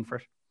advocating for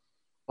it.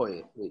 Oh,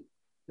 yeah.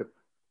 Look,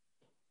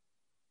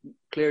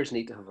 players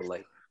need to have a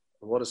life.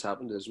 And what has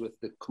happened is with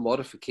the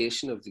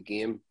commodification of the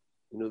game,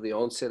 the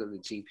onset of the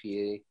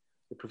GPA,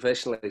 the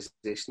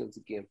professionalisation of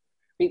the game.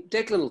 I mean,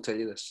 Declan will tell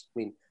you this. I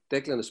mean,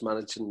 Declan is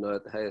managing now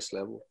at the highest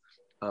level,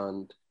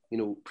 and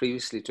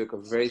previously took a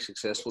very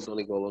successful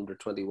Donegal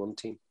under-21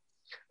 team,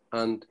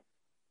 and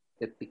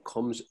it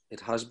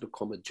has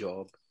become a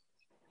job,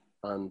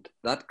 and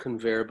that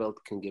conveyor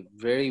belt can get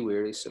very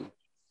wearisome,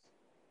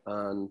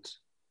 and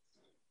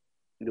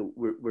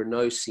we're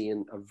now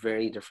seeing a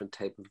very different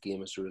type of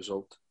game as a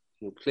result.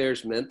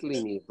 Players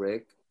mentally need a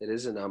break. It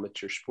is an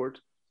amateur sport,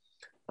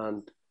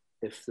 and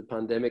if the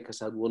pandemic has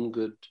had one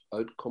good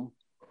outcome,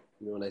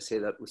 and I say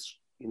that with,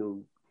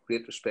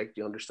 great respect,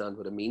 you understand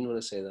what I mean when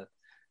I say that,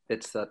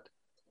 it's that,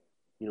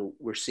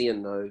 we're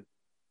seeing now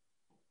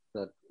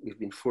that we've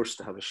been forced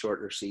to have a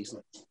shorter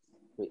season,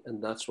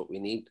 and that's what we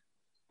need.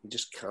 We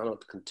just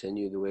cannot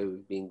continue the way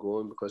we've been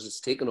going, because it's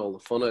taken all the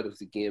fun out of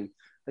the game,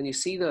 and you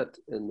see that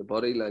in the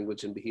body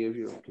language and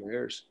behaviour of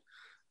players.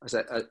 As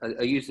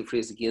I use the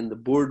phrase again, the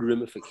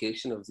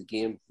boardroomification of the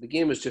game. The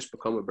game has just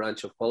become a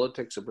branch of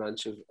politics, a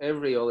branch of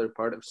every other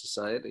part of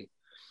society.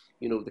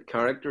 The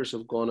characters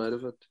have gone out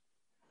of it.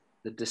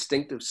 The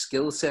distinctive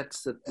skill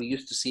sets that we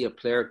used to see a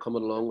player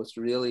coming along with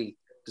really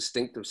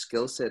distinctive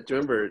skill set. Do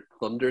you remember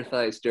Thunder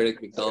Thighs,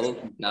 Derek McDonald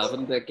from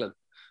Gavin, Declan?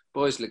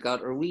 Boys like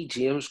that, or wee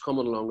James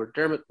coming along, or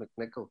Dermot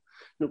McNichol.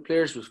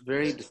 Players with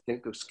very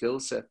distinctive skill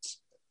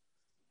sets.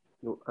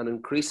 And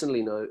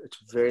increasingly now, it's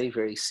very,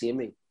 very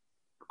samey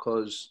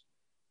because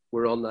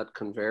we're on that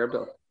conveyor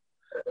belt,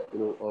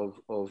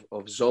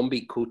 of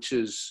zombie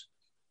coaches,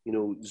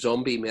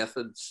 zombie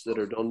methods that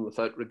are done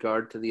without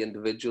regard to the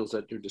individuals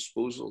at your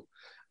disposal.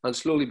 And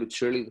slowly but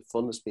surely, the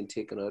fun has been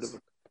taken out of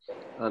it.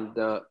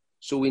 And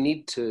so we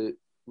need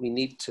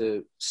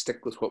to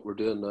stick with what we're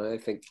doing now. I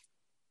think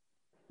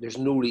there's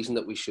no reason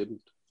that we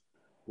shouldn't.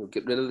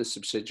 Get rid of the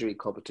subsidiary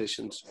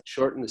competitions,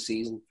 shorten the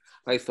season.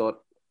 I thought,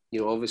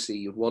 obviously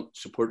you'd want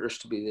supporters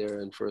to be there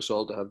and for us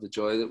all to have the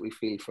joy that we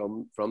feel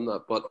from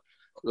that. But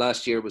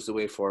last year was the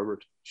way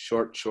forward.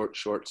 Short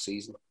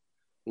season.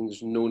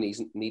 There's no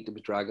need to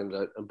be dragging it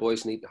out. And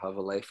boys need to have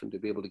a life and to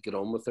be able to get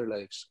on with their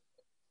lives.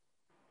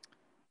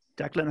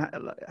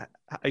 Declan,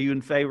 are you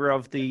in favour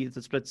of the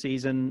split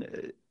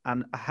season?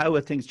 And how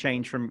have things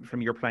changed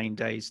from your playing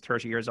days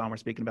 30 years on? We're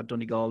speaking about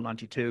Donegal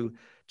 92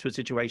 to a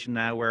situation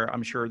now where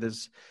I'm sure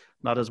there's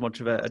not as much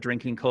of a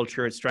drinking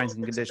culture. It's strength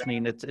and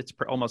conditioning.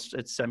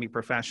 It's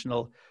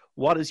semi-professional.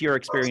 What is your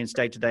experience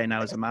day to day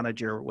now as a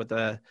manager with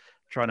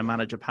trying to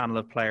manage a panel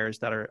of players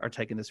that are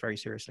taking this very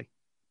seriously?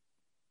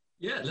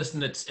 Yeah,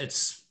 listen,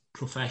 it's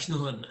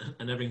professional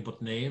and everything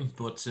but name,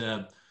 but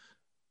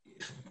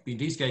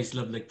these guys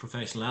live like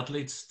professional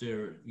athletes.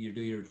 You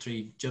do your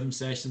 3 gym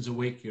sessions a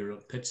week, your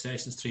pitch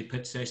sessions, 3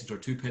 pitch sessions, or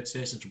 2 pitch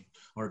sessions,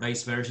 or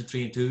vice versa,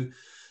 3 and 2.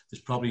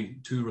 There's probably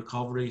 2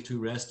 recovery, 2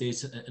 rest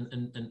days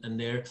in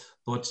there.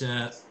 But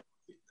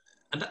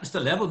and that's the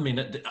level. I mean,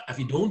 if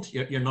you don't,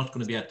 you're not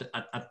going to be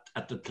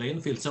at the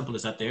playing field. Simple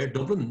as that. There,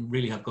 Dublin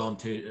really have gone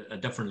to a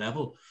different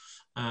level,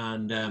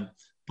 and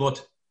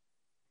but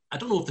I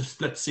don't know if the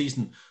split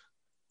season.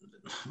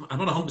 I'm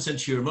not 100%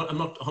 sure. I'm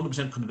not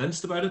 100%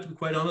 convinced about it, to be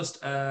quite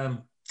honest.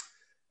 For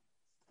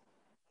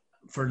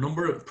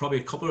probably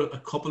a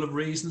couple of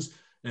reasons.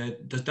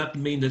 Does that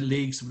mean that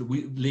leagues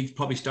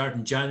probably start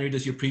in January?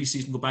 Does your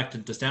pre-season go back to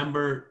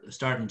December?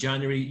 Start in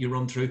January, you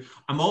run through.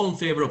 I'm all in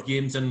favour of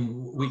games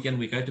in week in,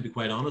 week out, to be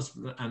quite honest.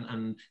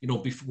 And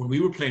before, when we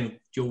were playing,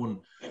 Joe and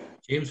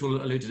James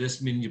will allude to this.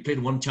 I mean, you played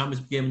one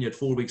championship game and you had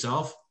 4 weeks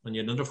off, and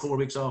you had another 4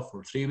 weeks off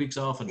or 3 weeks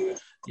off, and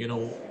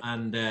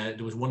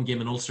there was one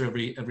game in Ulster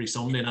every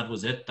Sunday, and that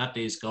was it. That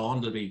day's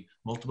gone. There'll be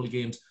multiple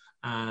games,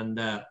 and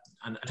I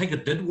think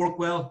it did work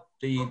well.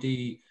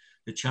 The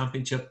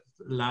championship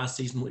last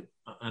season,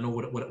 I know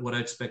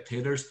without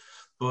spectators,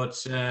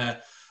 but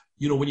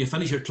when you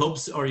finish your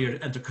clubs or your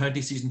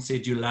inter-county season, say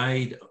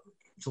July,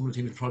 some of the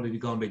teams will probably be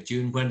gone by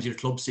June. When does your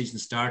club season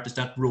start? Does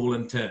that roll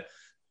into,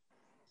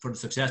 for the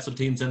successful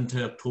teams,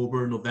 into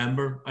October,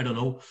 November? I don't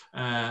know.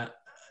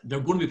 They're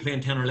going to be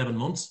playing 10 or 11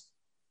 months.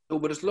 No,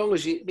 but as long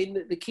as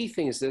the key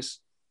thing is this.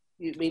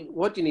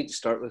 What you need to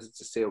start with is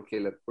to say, okay,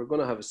 look, we're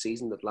going to have a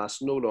season that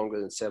lasts no longer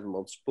than 7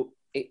 months, but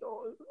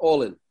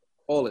all in.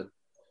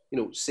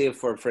 Save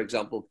for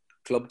example,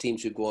 club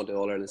teams who go on to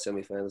All-Ireland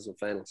semi-finals and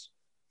finals.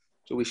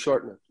 So we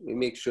shorten it. We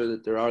make sure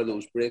that there are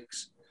those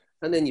breaks.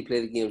 And then you play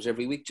the games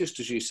every week, just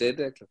as you said,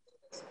 Declan.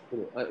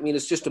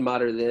 It's just a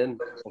matter then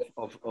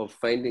of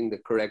finding the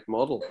correct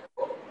model.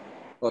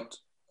 But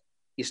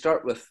you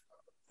start with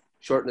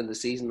shortening the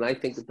season. I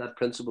think that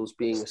principle is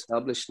being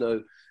established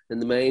now in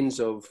the minds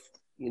of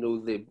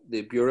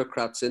the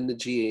bureaucrats in the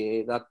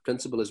GAA. That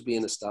principle is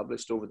being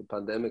established over the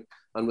pandemic,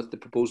 and with the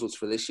proposals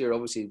for this year,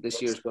 obviously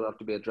this year is going to have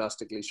to be a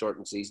drastically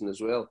shortened season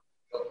as well.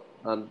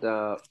 And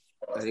I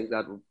think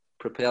that will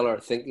propel our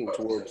thinking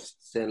towards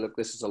saying, look,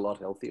 this is a lot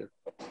healthier.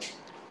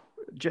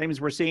 James,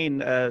 we're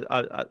seeing,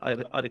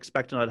 I'd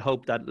expect and I'd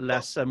hope that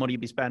less money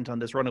be spent on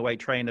this runaway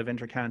train of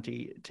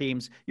inter-county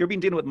teams. You've been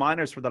dealing with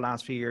minors for the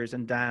last few years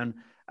in Down.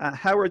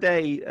 How are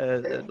they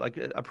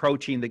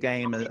approaching the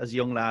game as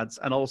young lads?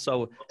 And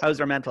also, how's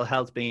their mental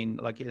health been,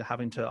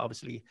 having to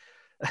obviously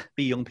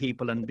be young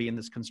people and be in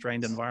this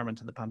constrained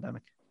environment in the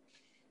pandemic?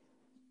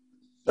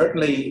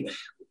 Certainly,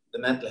 the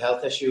mental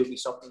health issue would be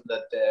something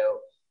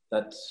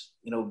that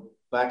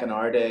back in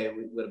our day,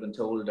 we would have been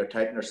told to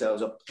tighten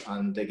ourselves up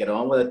and to get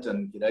on with it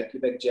and get out to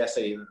big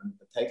Jesse and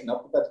tighten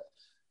up a bit.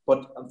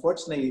 But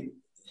unfortunately,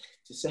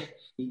 to say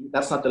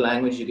that's not the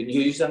language you can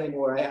use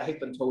anymore. I've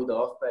been told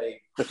off by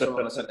some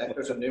of my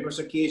selectors on numerous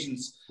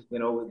occasions,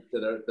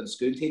 that have been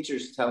school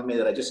teachers telling me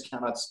that I just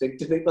cannot speak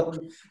to people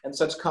in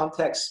such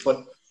contexts.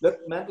 But look,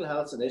 mental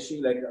health's an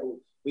issue. Like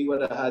we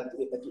would have had,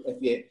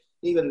 if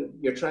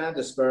you're trying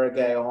to spur a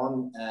guy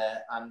on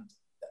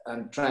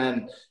and try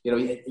and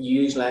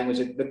use language.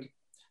 Look,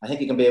 I think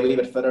you can be a wee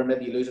bit fitter,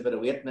 maybe you lose a bit of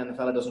weight, and then the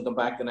fella doesn't come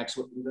back the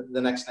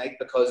next night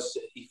because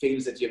he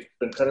feels that you've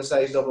been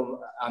criticised of him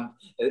and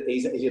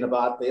he's in a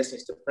bad place and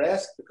he's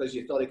depressed because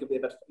you thought he could be a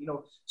bit,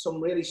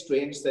 some really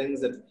strange things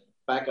that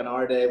back in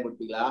our day would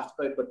be laughed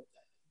about. But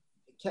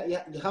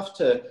you have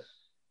to,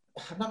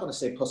 I'm not going to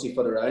say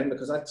pussyfoot around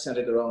because that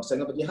sounded the wrong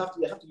signal, but you have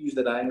to use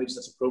the language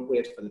that's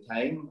appropriate for the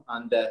time,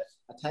 and at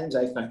times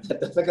I find that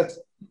difficult.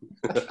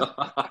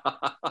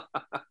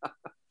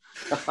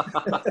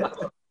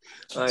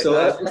 So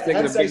I was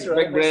thinking of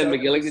Big Brian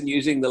McGilligan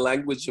using the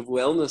language of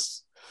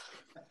wellness.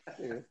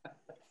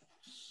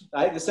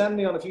 They send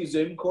me on a few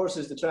Zoom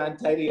courses to try and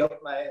tidy up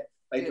my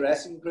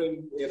dressing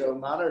room,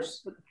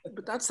 manners.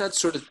 But that's that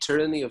sort of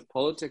tyranny of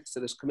politics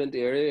that has come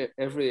into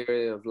every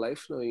area of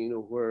life now,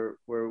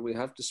 where we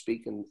have to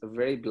speak in a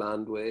very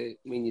bland way.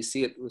 I mean, you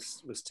see it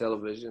with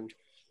television,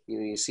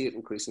 you see it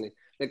increasingly.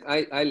 Like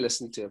I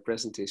listened to a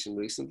presentation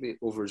recently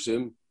over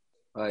Zoom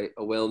by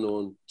a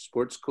well-known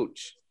sports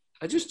coach.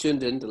 I just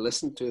tuned in to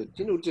listen to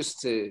it,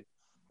 just to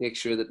make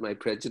sure that my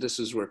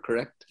prejudices were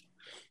correct.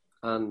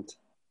 And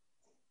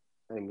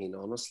I mean,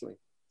 honestly,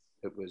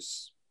 it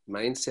was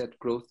mindset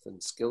growth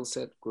and skill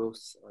set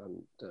growth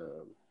and,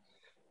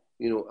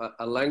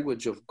 a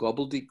language of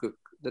gobbledygook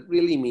that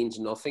really means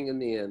nothing in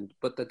the end,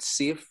 but that's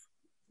safe.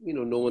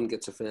 No one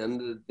gets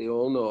offended. They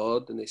all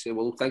nod and they say,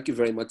 well, thank you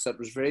very much. That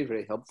was very,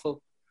 very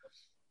helpful.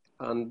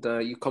 And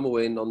you come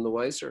away none the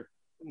wiser.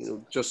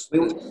 Just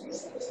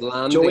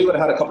landing. Joe, we would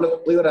have had a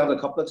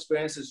couple of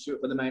experiences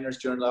with the minors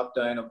during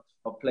lockdown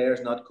of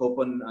players not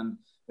coping and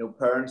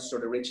parents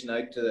sort of reaching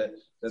out to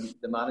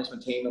the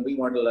management team, and we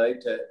weren't allowed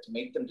to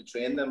meet them, to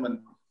train them, and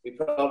we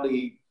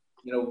probably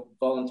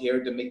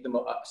volunteered to meet them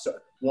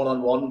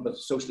one-on-one but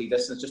socially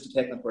distanced, just to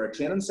take them for a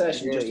training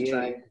session, to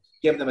try and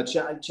give them a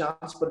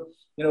chance. But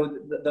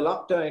the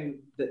lockdown,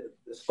 the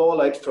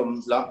fallout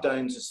from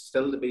lockdowns is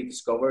still to be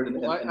discovered.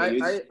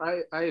 I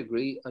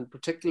agree, and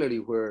particularly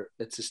where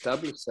it's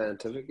established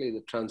scientifically,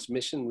 the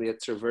transmission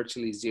rates are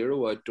virtually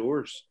zero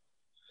outdoors.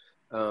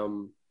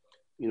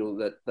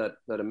 That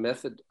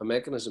a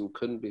mechanism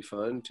couldn't be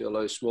found to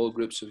allow small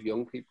groups of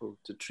young people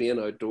to train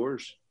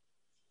outdoors,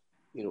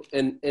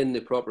 in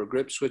the proper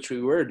groups, which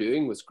we were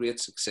doing with great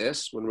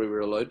success when we were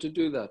allowed to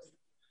do that.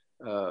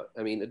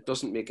 I mean, it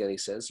doesn't make any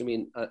sense. I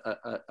mean,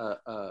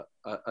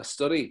 a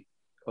study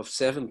of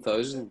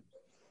 7,000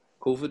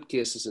 COVID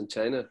cases in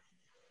China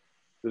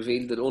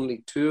revealed that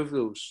only 2 of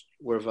those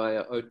were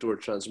via outdoor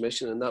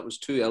transmission, and that was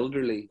 2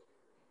 elderly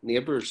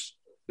neighbours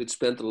who'd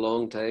spent a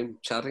long time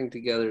chatting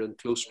together in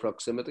close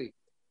proximity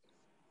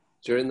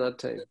during that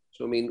time.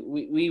 So, I mean,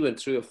 we went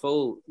through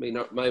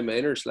my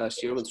minors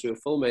last year went through a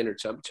full minor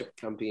championship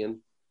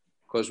campaign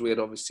because we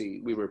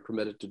were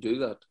permitted to do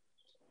that.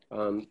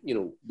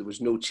 There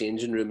was no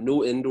changing room,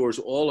 no indoors,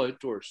 all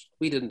outdoors.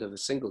 We didn't have a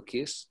single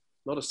case,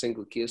 not a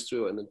single case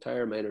through an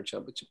entire minor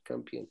championship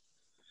campaign.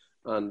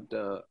 And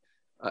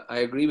I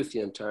agree with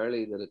you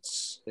entirely that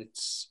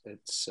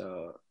it's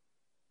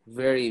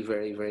very,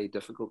 very, very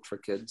difficult for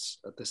kids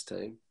at this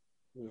time.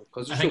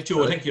 I think,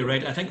 Joe, I think you're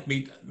right. I think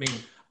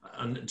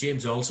and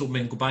James also,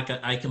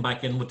 I came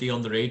back in with the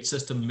underage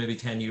system maybe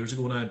 10 years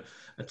ago now.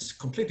 It's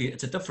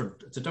a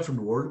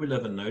different world we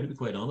live in now, to be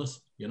quite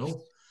honest,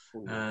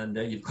 and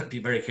you've got to be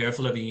very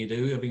careful everything you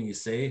do, everything you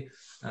say.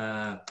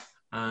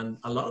 And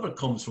a lot of it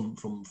comes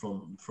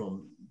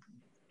from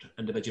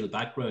individual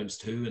backgrounds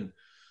too. And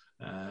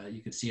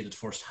you could see it at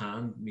first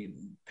hand. I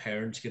mean,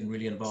 parents getting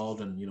really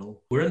involved, and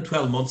we're in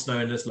 12 months now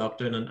in this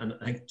lockdown, and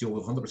I think Joe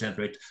was 100%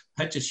 right.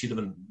 Pitches should have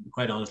been,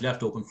 quite honest,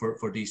 left open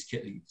for these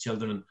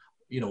children, and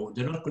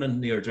they're not going in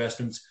near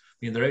dressing rooms.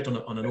 I mean, they're out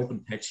on an open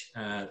pitch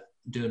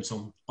doing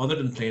some other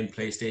than playing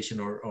PlayStation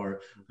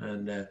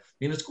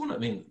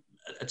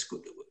it's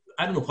good.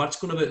 I don't know what's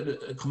going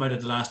to come out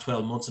of the last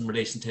 12 months in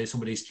relation to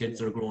some of these kids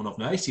that are growing up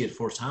now. I see it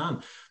firsthand.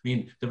 I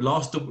mean, they've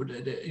lost,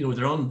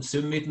 they're on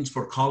Zoom meetings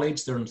for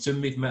college. They're on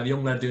Zoom meeting. A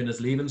young lad doing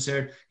his leaving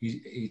cert.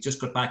 He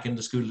just got back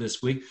into school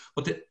this week,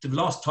 but they've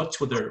lost touch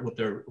with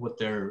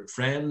their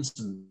friends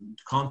and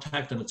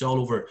contact, and it's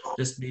all over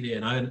this media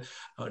and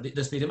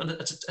this medium. And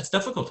it's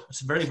difficult.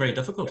 It's very, very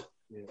difficult.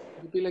 Yeah.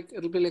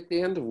 It'll be like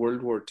the end of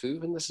World War II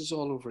when this is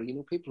all over.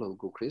 People will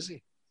go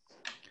crazy.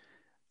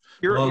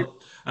 It'll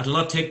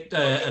not take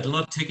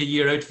a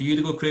year out for you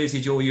to go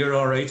crazy, Joe. You're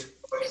all right.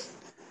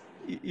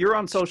 You're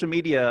on social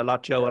media a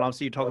lot, Joe, and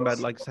obviously you're talking about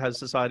like how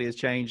society has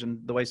changed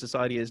and the way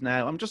society is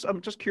now. I'm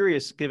just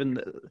curious,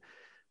 given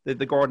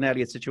the Gordon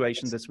Elliott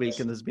situation this week,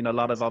 and there's been a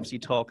lot of obviously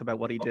talk about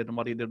what he did and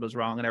what he did was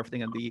wrong and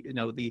everything, and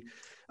the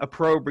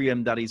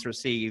opprobrium that he's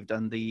received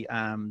and the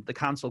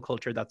cancel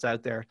culture that's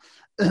out there.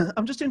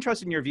 I'm just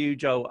interested in your view,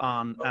 Joe,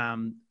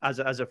 on as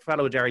a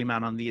fellow Derry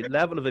man, on the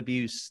level of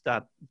abuse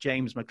that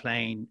James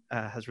McLean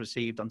has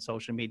received on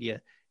social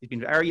media. He's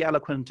been very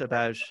eloquent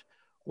about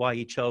why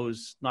he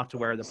chose not to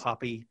wear the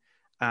poppy.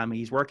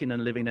 He's working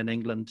and living in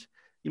England.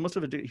 You must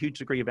have a huge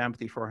degree of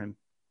empathy for him.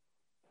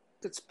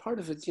 That's part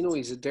of it.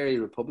 He's a Derry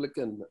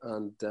Republican,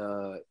 and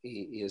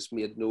he has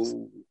made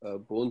no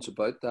bones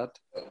about that.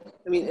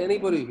 I mean,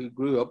 anybody who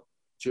grew up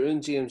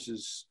during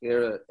James's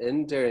era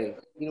in Derry,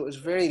 is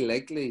very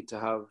likely to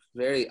have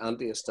very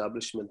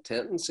anti-establishment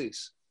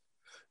tendencies.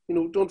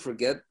 Don't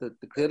forget that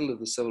the cradle of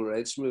the civil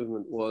rights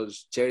movement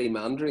was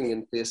gerrymandering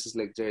in places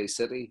like Derry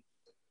City,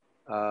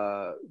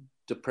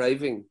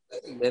 depriving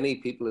many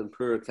people in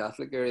poorer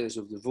Catholic areas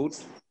of the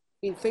vote. I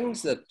mean,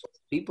 things that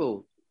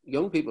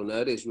young people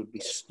nowadays would be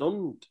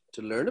stunned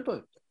to learn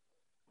about.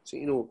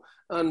 So,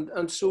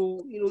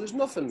 so there's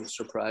nothing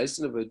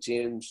surprising about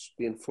James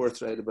being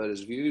forthright about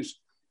his views.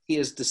 He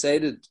has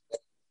decided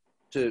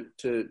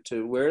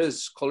to wear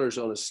his colours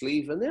on his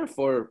sleeve, and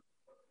therefore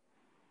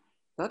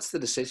that's the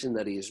decision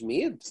that he has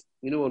made.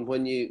 You know, and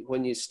when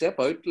you step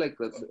out like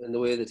that in the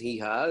way that he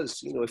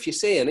has, you know, if you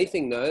say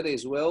anything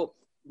nowadays, well,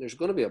 there's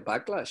going to be a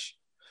backlash.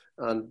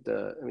 And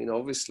I mean,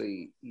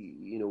 obviously,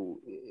 you know,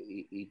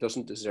 he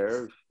doesn't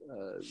deserve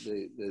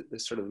the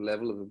sort of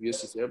level of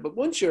abuse that's there. But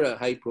once you're a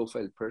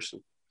high-profile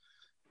person,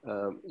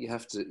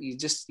 you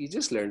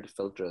just learn to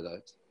filter it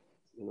out.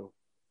 You know,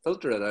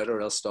 filter it out,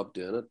 or else stop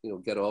doing it. You know,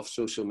 get off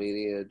social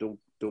media.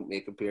 Don't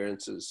make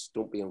appearances.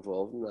 Don't be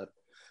involved in that.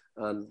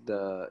 And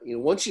you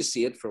know, once you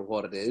see it for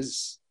what it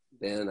is,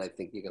 then I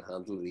think you can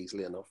handle it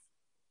easily enough.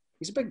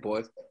 He's a big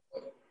boy.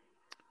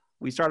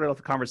 We started off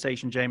the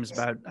conversation, James,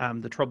 about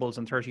the Troubles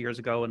and 30 years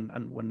ago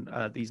and when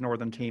these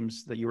northern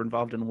teams that you were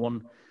involved in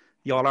won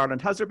the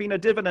All-Ireland. Has there been a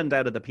dividend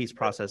out of the peace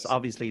process?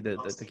 Obviously,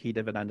 the key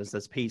dividend is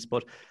this peace,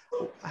 but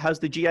has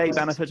the GA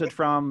benefited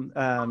from,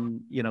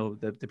 you know,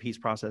 the peace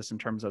process in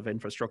terms of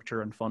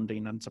infrastructure and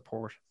funding and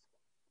support?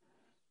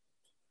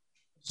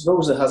 I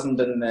suppose there hasn't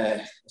been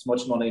as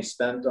much money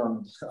spent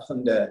on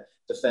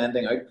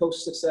defending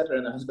outposts, etc.,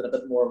 and there has been a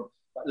bit more.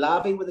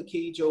 Lavey with the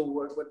key,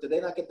 Joe. Did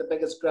they not get the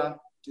biggest grant?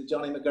 Did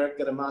Johnny McGurk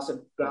get a massive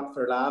grant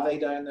for Lavey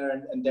down there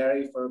in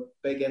Derry for a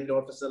big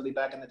indoor facility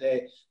back in the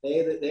day?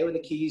 They were the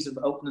keys of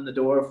opening the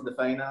door for the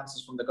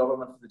finances from the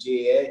government for the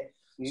GAA.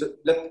 So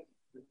look,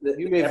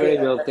 you may very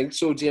well think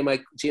so,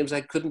 James.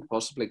 I couldn't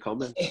possibly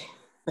comment.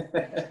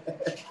 I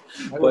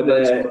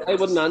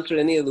wouldn't answer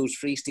any of those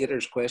Free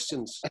Staters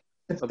questions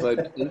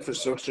about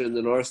infrastructure in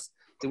the north.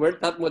 They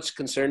weren't that much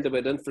concerned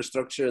about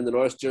infrastructure in the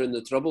north during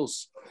the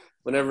Troubles.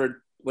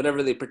 Whenever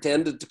they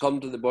pretended to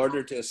come to the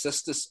border to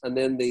assist us, and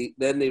then they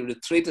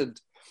retreated,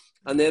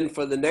 and then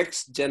for the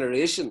next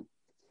generation,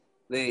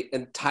 they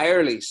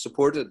entirely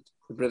supported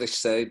the British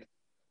side,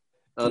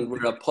 and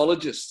we're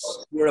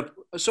apologists. We're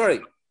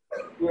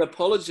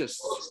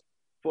apologists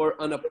for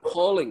an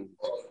appalling,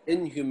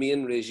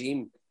 inhumane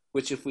regime,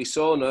 which if we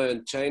saw now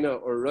in China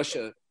or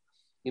Russia,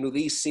 you know,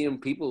 these same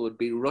people would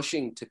be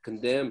rushing to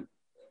condemn.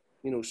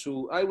 You know,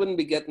 so I wouldn't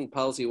be getting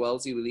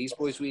palsy-walsy with these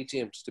boys,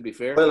 James, to be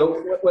fair.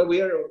 Well, we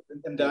are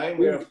in down.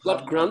 We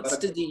got grants.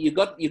 You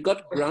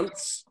got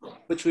grants,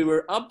 which we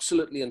were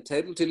absolutely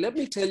entitled to. Let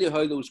me tell you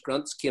how those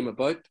grants came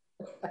about.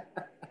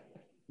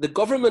 The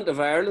Government of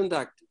Ireland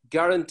Act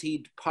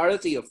guaranteed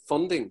parity of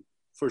funding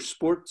for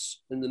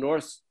sports in the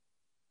north.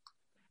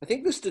 I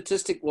think the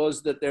statistic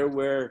was that there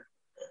were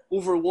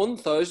over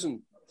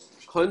 1,000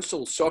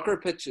 council soccer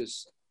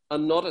pitches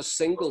and not a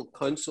single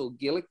council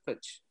Gaelic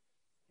pitch.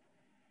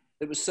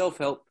 It was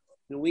self-help.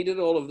 You know, we did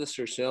all of this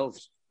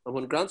ourselves. And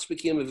when grants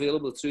became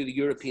available through the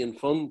European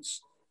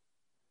funds,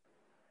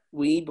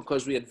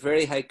 because we had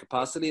very high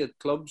capacity at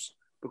clubs,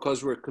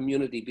 because we're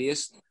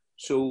community-based,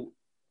 so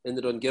in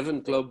the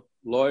Dungiven club,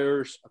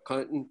 lawyers,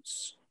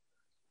 accountants,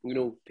 you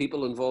know,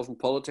 people involved in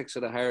politics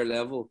at a higher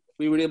level,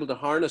 we were able to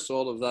harness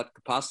all of that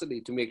capacity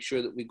to make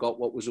sure that we got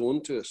what was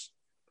owed to us.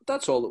 But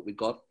that's all that we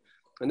got.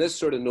 And this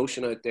sort of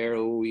notion out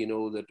there, we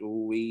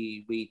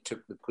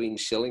took the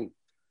Queen's shilling.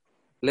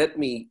 Let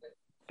me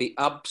be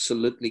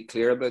absolutely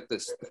clear about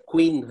this. The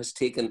Queen has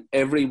taken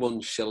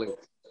everyone's shilling.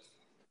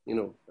 You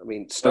know, I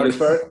mean, starting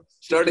with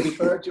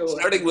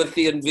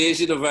the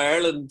invasion of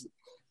Ireland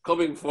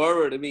coming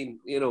forward. I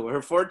mean, you know,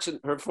 her fortune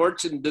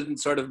didn't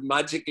sort of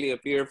magically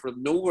appear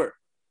from nowhere.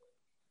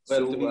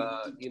 Well, so,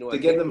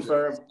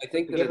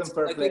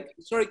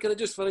 sorry, can I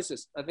just finish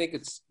this? I think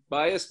it's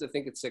biased. I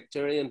think it's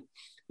sectarian.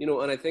 You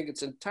know, and I think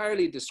it's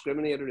entirely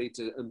discriminatory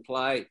to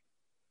imply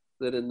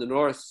that in the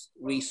north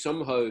we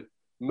somehow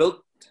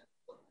milked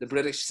the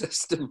British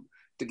system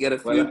to get a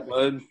few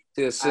pounds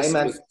to assist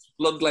with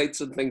floodlights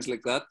and things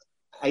like that.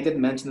 I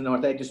didn't mention the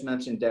north. I just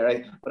mentioned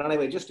Derry. But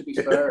anyway, just to be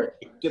fair,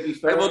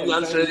 I wouldn't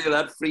answer any of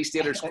that Free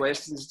Staters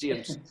questions,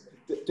 James.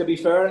 To be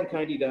fair, in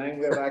County Down,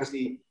 we're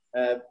actually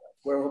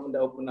we're hoping to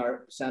open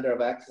our Centre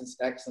of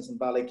Excellence in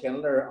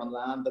Ballykilner on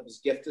land that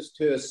was gifted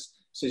to us.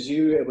 Says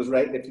you, it was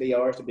rightly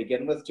ours to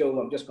begin with, Joe.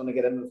 I'm just going to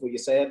get in before you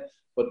say it.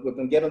 But we've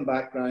been given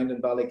background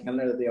in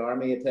Ballykilner that the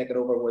army had taken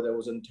over where there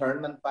was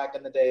internment back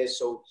in the day.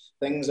 So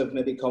things have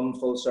maybe come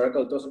full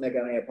circle. It doesn't make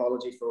any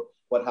apology for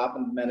what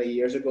happened many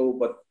years ago,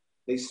 but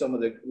at least some of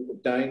the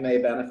Down may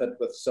benefit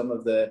with some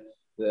of the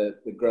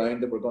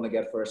ground that we're going to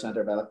get for our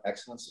Centre of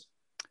Excellence.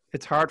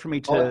 It's hard for me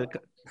to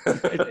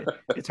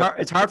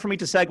it's hard for me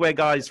to segue,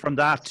 guys, from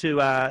that to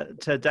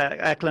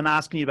Eklund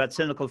asking you about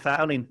cynical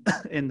fouling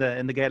in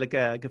the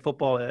Gaelic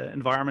football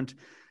environment.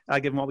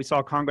 Given what we saw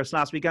at Congress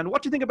last weekend.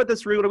 What do you think about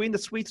this rule? Are we in the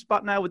sweet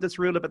spot now with this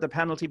rule about the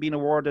penalty being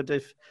awarded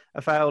if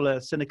a foul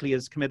cynically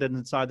is committed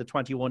inside the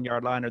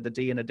 21-yard line, or the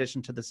D in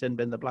addition to the sin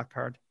bin, the black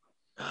card?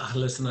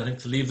 Listen, I think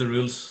to leave the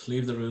rules.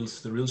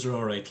 The rules are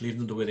all right. Leave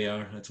them the way they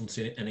are. I don't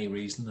see any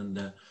reason.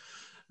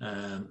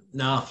 And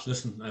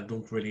listen, I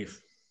don't really have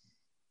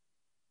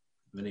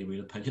any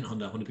real opinion on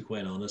that. I want to be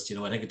quite honest. You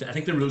know, I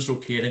think the rules are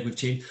okay. I think we've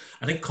changed.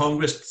 I think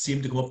Congress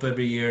seem to come up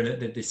every year,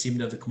 and they seem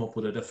to have to come up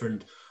with a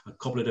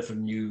couple of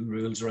different new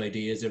rules or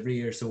ideas every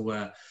year.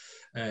 So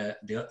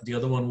the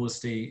other one was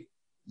the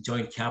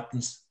joint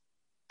captains.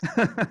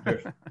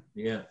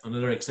 Yeah,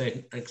 another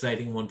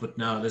exciting one. But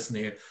now, listen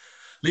here,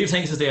 leave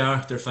things as they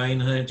are. They're fine.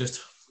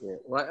 Yeah.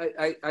 Well,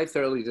 I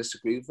thoroughly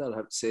disagree with that. I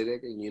have to say that,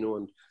 you know,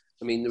 and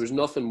I mean, there was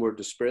nothing more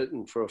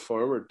dispiriting for a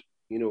forward.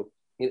 You know,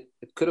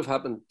 it could have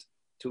happened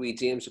to E.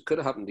 James. It could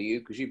have happened to you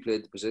because you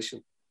played the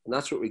position, and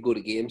that's what we go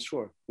to games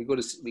for. We go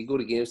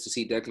to games to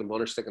see Declan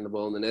Bonner sticking the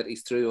ball in the net.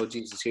 He's through. Oh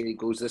Jesus, here he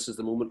goes. This is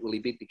the moment. Will he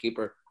beat the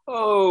keeper?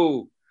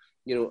 Oh,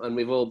 you know, and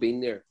we've all been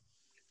there,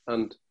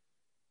 and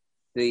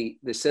the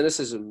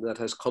cynicism that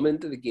has come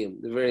into the game,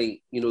 the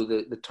very, you know,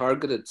 the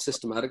targeted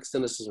systematic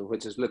cynicism,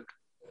 which is, look,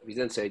 if he's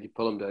inside, you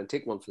pull him down,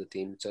 take one for the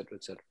team, etc.,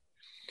 etc.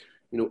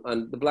 You know,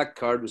 and the black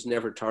card was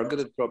never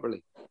targeted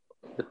properly.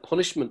 The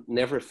punishment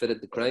never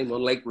fitted the crime,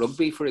 unlike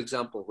rugby, for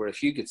example, where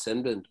if you get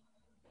sin binned,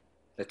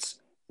 it's,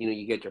 you know,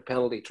 you get your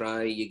penalty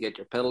try, you get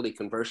your penalty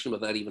conversion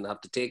without even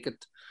have to take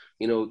it.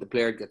 You know, the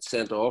player gets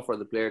sent off or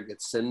the player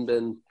gets sin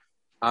binned,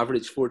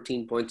 average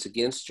 14 points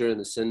against during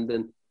the sin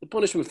bin. The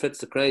punishment fits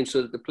the crime,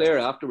 so that the player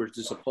afterwards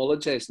is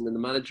apologising and the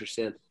manager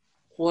saying,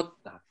 what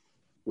the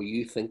were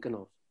you thinking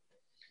of?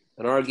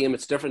 In our game,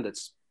 it's different.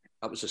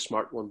 That was a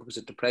smart one because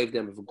it deprived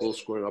them of a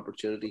goal-scoring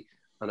opportunity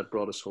and it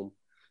brought us home.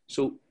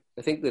 So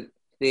I think that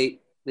the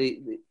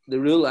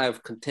rule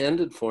I've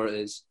contended for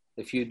is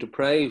if you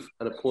deprive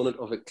an opponent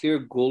of a clear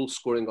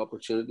goal-scoring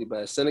opportunity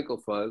by a cynical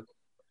foul,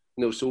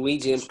 you know, so Wee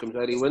James comes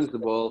out, he wins the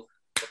ball,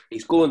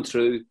 he's going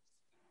through,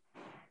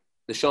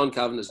 the Sean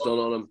Cavan is done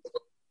on him,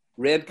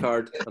 red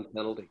card and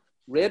penalty.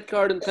 Red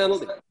card and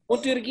penalty.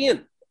 Won't do it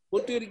again.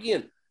 Won't do it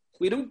again.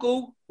 We don't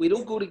go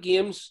to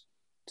games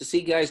to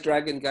see guys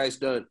dragging guys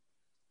down.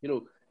 You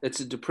know, it's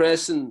a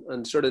depressing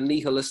and sort of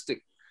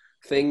nihilistic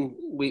thing.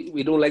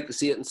 We don't like to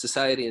see it in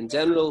society in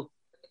general.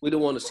 We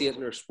don't want to see it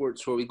in our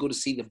sports where we go to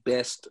see the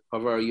best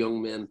of our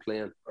young men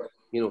playing.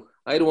 You know,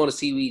 I don't want to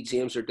see Wee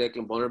James or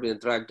Declan Bonner being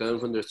dragged down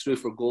when they're through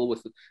for goal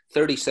with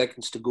 30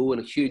 seconds to go in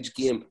a huge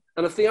game.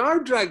 And if they are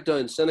dragged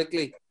down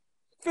cynically,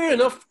 fair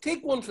enough,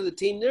 take one for the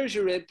team. There's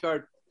your red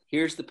card.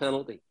 Here's the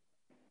penalty.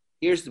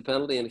 Here's the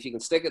penalty. And if you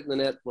can stick it in the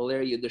net, well,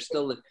 there's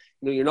still,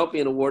 you're not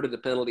being awarded a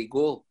penalty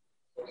goal.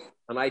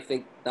 And I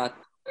think that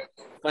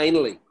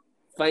finally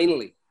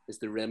is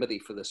the remedy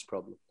for this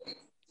problem.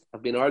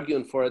 I've been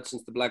arguing for it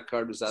since the black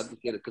card was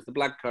advocated because the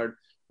black card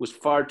was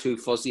far too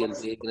fuzzy and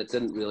vague and it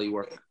didn't really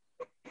work.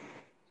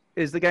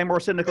 Is the game more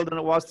cynical than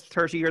it was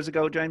 30 years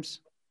ago, James?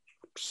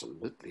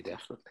 Absolutely,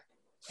 definitely.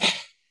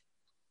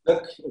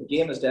 Look, the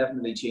game has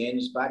definitely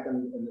changed. Back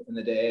in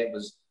the day, it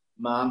was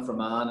man for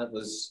man. It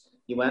was,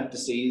 you went to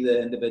see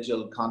the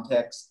individual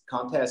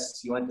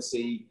contests. You went to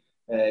see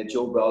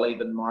Joe Brawley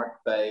been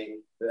marked by,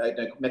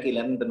 Mickey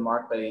Linden been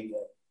marked by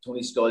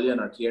Tony Scullion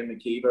or Kieran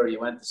McKeever.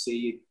 You went to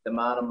see the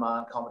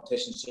man-on-man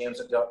competitions,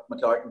 James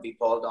McClarkin v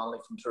Paul Donnelly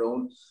from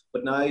Tyrone.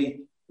 But now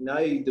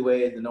the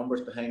way the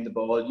numbers behind the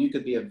ball, you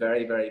could be a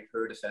very, very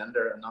poor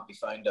defender and not be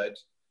found out.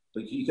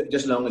 But you could,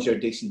 just as long as you're a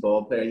decent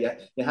ball player,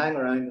 you hang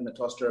around in the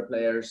cluster of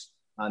players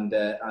and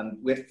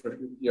wait for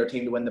your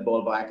team to win the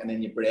ball back, and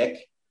then you break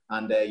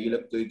and you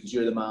look good because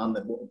you're the man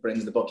that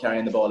brings the ball,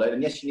 carrying the ball out.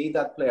 And yes, you need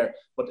that player.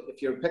 But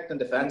if you're picked in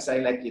defence, I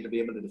like you to be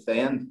able to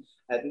defend.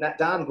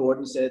 Dan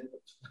Gordon said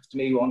to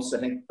me once, I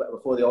think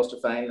before the Ulster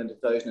final in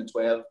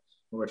 2012,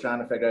 we were trying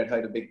to figure out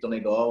how to beat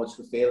Donegal, which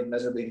we failed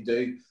miserably to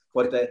do.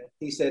 But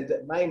he said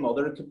that my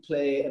mother could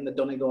play in the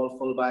Donegal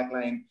full-back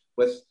line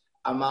with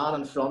a man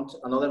in front,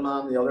 another man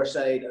on the other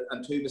side,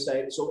 and two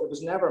beside. So it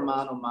was never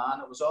man on man.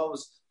 It was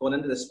always going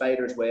into the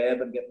spider's web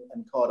and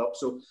getting caught up.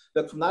 So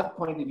look, from that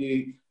point of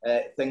view,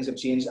 things have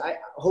changed.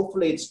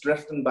 Hopefully it's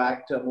drifting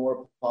back to a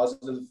more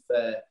positive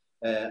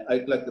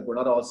outlook, that we're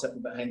not all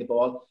sitting behind the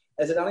ball.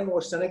 Is it any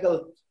more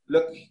cynical?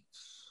 Look,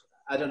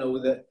 I don't know,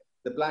 the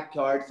black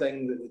card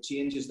thing, the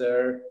changes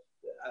there.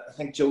 I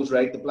think Joe's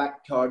right. The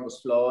black card was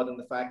flawed in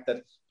the fact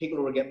that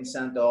people were getting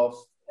sent off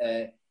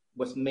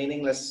with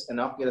meaningless,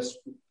 innocuous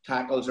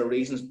tackles or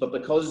reasons, but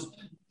because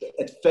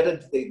it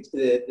fitted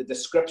the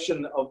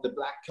description of the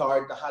black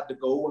card, they had to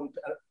go, and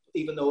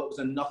even though it was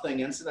a nothing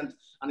incident.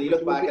 And you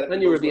look back at it,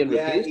 and you were being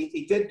repeated.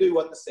 He did do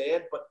what they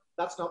said, but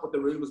that's not what the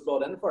rule was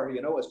brought in for,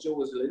 as Joe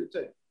was alluded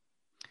to.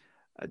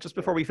 Just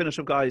before we finish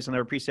up, guys, and I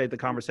appreciate the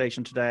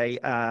conversation today,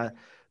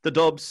 the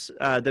Dubs,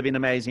 they've been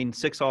amazing.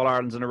 6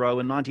 All-Irelands in a row.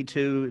 In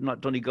 92,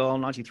 Donegal,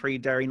 93,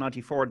 Derry,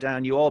 94,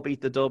 Down. You all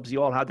beat the Dubs.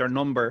 You all had their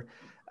number.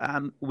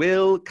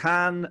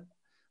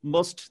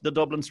 Must the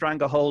Dublin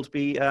stranglehold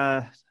be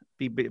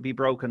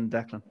broken,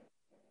 Declan?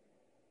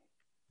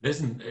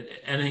 Listen,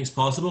 anything's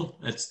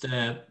possible.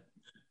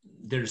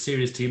 They're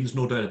serious teams,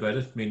 no doubt about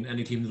it. I mean,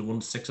 any team that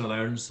won 6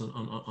 All-Irelands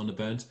on the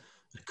bounce,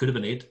 it could have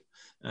been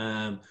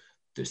 8.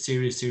 They're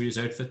serious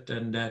outfit,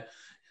 and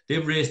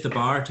they've raised the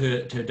bar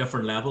to a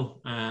different level.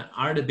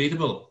 Are they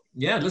beatable?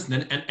 Yeah,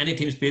 listen, any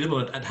team's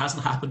beatable. It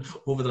hasn't happened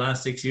over the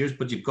last 6 years,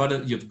 but you've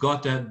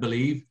got to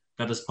believe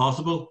that it's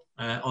possible.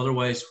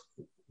 Otherwise,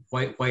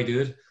 why do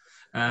it?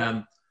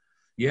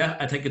 Yeah,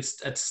 I think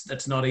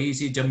it's not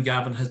easy. Jim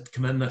Gavin has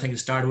come in. I think it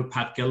started with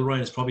Pat Gilroy.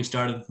 It's probably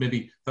started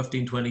maybe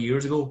 15, 20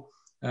 years ago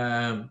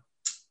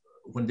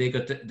when they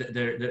got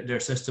their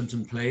systems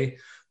in play.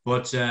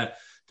 But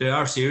they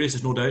are serious,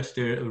 there's no doubt.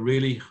 They're a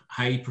really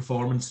high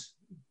performance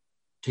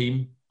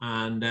team,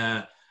 and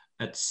it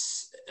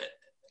is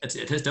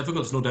difficult,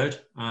 there's no doubt.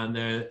 And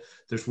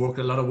there's a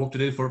lot of work to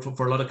do for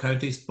a lot of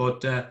counties,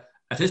 but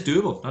it is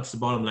doable. That's the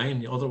bottom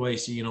line.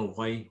 Otherwise,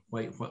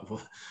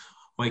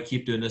 why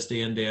keep doing this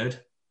day in, day out?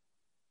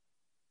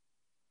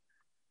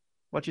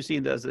 What do you see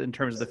in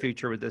terms of the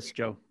future with this,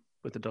 Joe,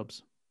 with the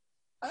Dubs?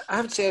 I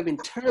have to say I've been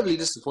terribly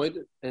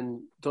disappointed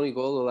in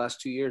Donegal the last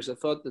 2 years. I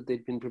thought that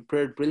they'd been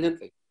prepared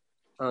brilliantly.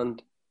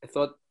 And I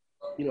thought,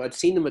 I'd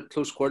seen them at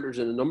close quarters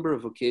on a number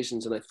of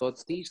occasions, and I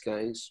thought, these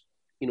guys,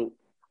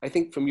 I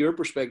think from your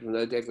perspective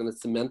now, Declan,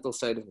 it's the mental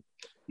side of it.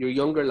 Your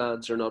younger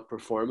lads are not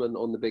performing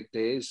on the big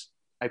days.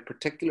 I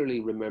particularly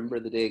remember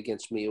the day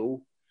against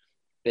Mayo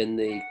in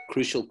the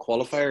crucial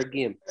qualifier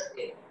game,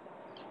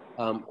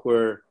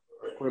 where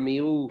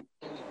Mayo,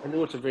 I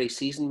know it's a very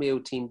seasoned Mayo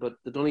team, but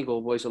the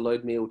Donegal boys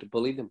allowed Mayo to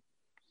bully them.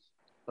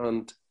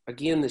 And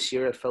again this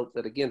year, I felt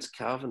that against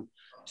Cavan,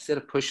 instead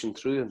of pushing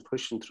through,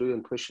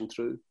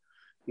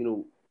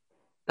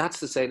 that's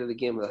the side of the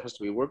game that has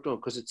to be worked on,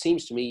 because it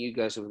seems to me you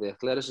guys have the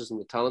athleticism,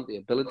 the talent, the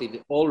ability,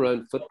 the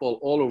all-round football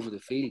all over the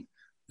field.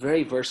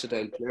 Very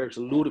versatile players,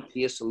 a load of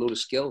pace, a load of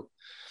skill.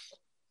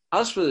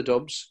 As for the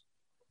Dubs,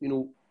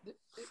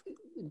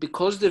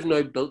 because they've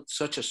now built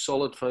such a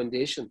solid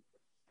foundation,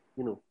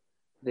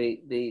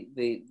 they've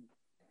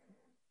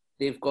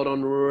got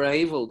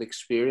unrivaled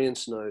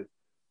experience now,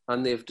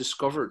 and they've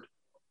discovered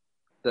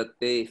that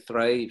they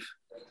thrive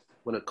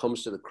when it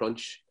comes to the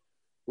crunch.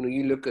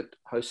 You look at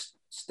how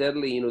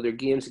steadily, their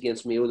games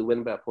against Mayo, they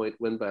win by a point,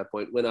 win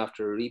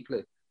after a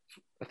replay.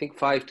 I think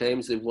 5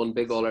 times they've won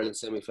big All-Ireland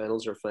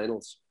semi-finals or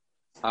finals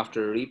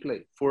after a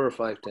replay, 4 or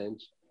 5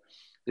 times.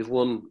 They've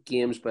won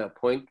games by a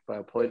point,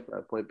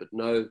 but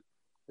now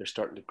they're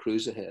starting to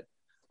cruise ahead.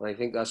 And I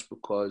think that's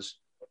because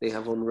they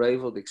have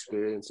unrivaled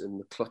experience in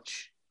the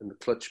clutch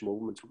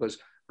moments. Because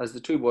as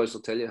the two boys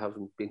will tell you,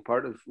 having been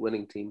part of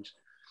winning teams,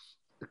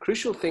 the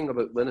crucial thing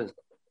about winning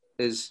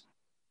is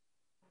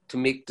to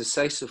make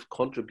decisive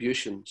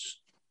contributions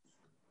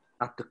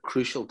at the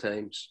crucial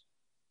times.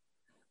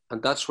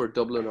 And that's where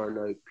Dublin are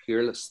now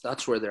peerless.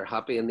 That's where they're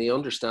happy, and they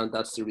understand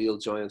that's the real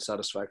joy and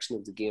satisfaction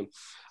of the game.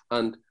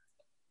 And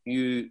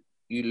you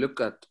look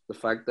at the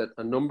fact that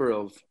a number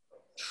of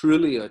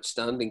truly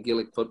outstanding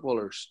Gaelic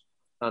footballers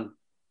and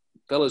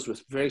fellas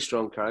with very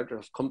strong character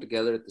have come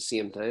together at the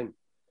same time,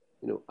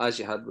 as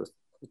you had with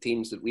the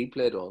teams that we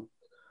played on.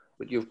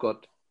 But you've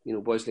got,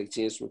 boys like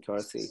James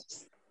McCarthy,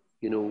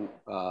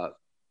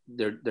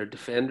 they're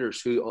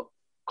defenders who,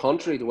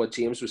 contrary to what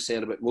James was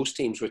saying about most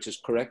teams, which is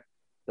correct,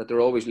 that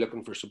they're always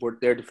looking for support,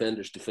 their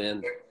defenders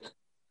defend,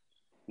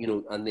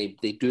 and they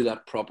do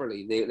that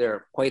properly.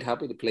 They're quite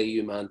happy to play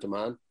you man to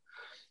man.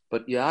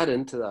 But you add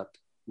into that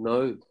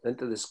now,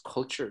 into this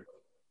culture,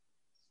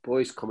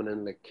 boys coming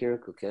in like Kieran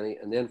Kilkenny,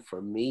 and then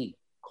for me,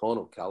 Con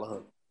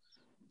O'Callaghan.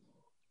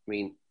 I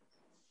mean,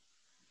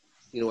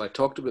 I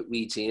talked about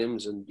Wee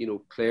James and,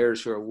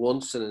 players who are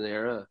once in an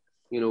era,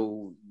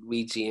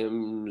 Wee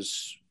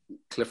James,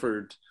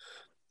 Clifford,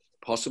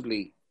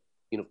 possibly,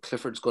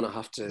 Clifford's going to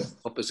have to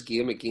up his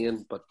game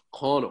again, but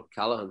Con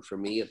O'Callaghan for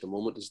me at the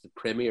moment is the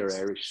premier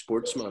Irish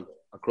sportsman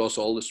across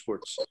all the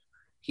sports.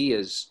 He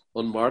is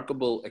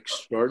unmarkable,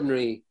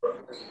 extraordinary,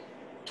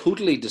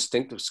 totally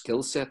distinctive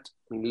skill set.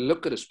 I mean,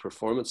 look at his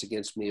performance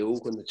against Mayo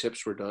when the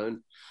chips were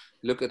down.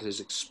 Look at his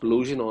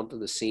explosion onto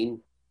the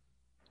scene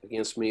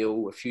against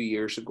Mayo a few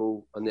years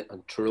ago, and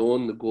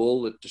Tyrone, the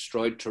goal that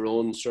destroyed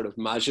Tyrone's sort of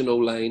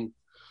Maginot line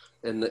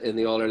in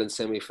the All-Ireland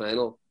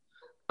semi-final.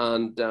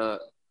 And,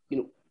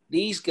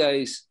 these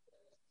guys,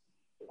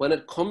 when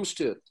it comes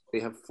to it,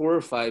 they have 4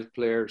 or 5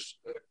 players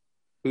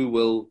who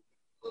will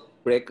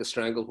break the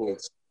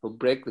stranglehold, will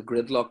break the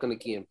gridlock in a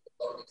game,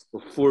 will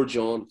forge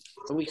on.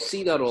 And we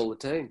see that all the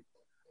time.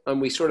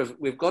 And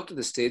we've got to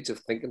the stage of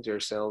thinking to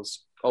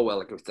ourselves, oh, well,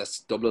 if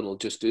that's Dublin, will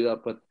just do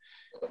that. But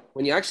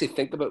when you actually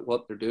think about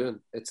what they're doing,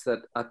 it's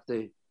that at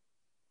the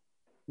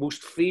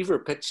most fever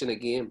pitch in a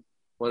game,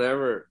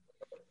 whenever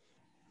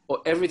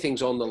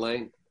everything's on the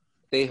line,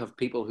 they have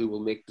people who will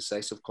make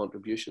decisive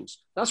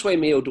contributions. That's why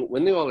Mayo don't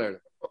win the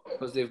All-Ireland,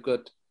 because they've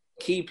got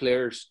key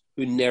players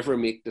who never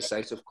make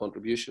decisive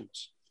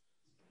contributions.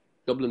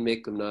 Dublin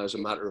make them now as a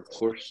matter of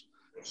course.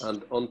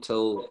 And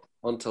until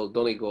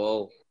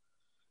Donegal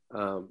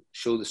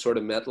show the sort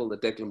of mettle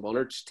that Declan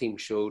Bonner's team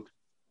showed,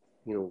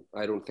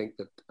 I don't think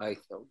that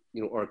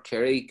or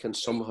Kerry can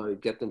somehow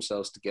get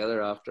themselves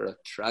together after a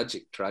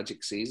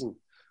tragic season,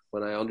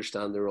 when I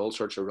understand there are all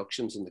sorts of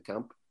ructions in the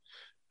camp.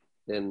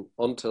 Then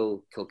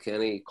until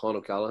Kilkenny, Con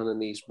O'Callaghan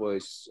and these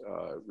boys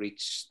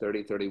reach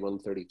 30, 31,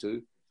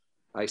 32,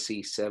 I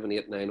see 7,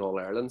 8, 9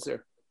 All-Irelands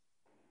there.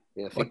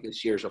 I think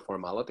this year's a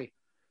formality.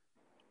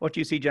 What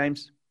do you see,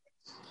 James?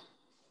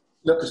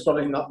 Look, there's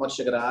probably not much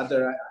I could add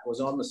there. I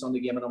was on the Sunday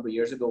game a number of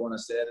years ago when I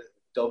said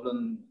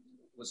Dublin's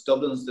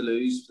to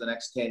lose for the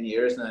next 10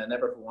 years, and I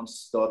never for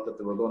once thought that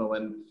they were going to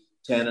win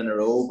 10 in a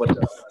row, but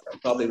I'll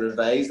probably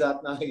revise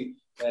that now.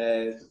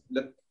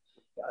 Look,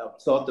 I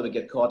thought they would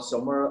get caught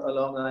somewhere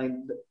along the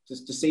line.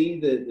 Just to see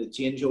the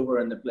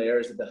changeover in the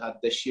players that they had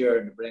this year,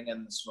 and to bring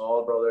in the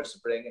small brothers, to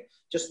bring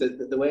just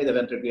the way they've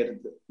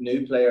integrated the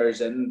new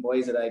players in,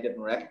 boys that I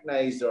didn't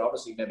recognise. They're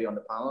obviously maybe on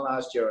the panel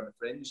last year on the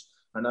fringe,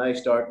 are now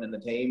starting in the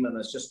team, and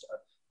it's just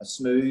a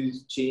smooth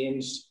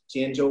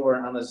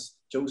changeover. And as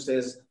Joe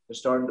says, they're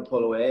starting to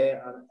pull away,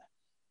 and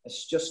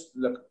it's just,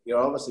 look, you're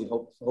obviously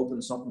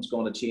hoping something's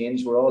going to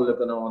change. We're all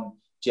looking on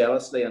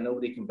jealously, and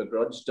nobody can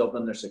begrudge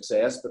Dublin their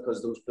success,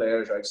 because those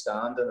players are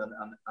outstanding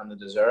and they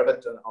deserve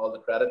it and all the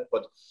credit.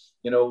 But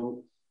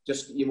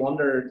just you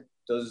wonder,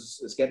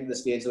 it's getting to the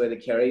stage the way the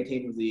Kerry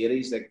team of the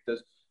 80s, like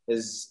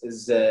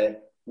is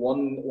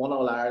one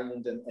All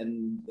Ireland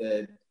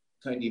in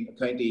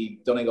County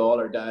Donegal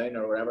or Down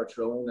or wherever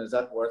Tyrone, is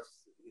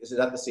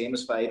that the same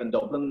as 5 in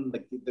Dublin?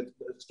 Like,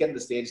 it's getting to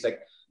the stage like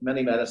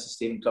many medals to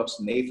Stephen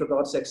Cluxton. For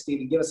God's sake,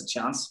 Stephen, give us a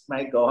chance.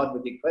 My God,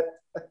 would you quit?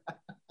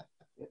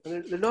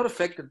 And they're not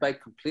affected by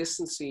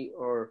complacency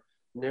or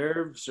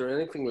nerves or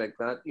anything like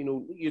that.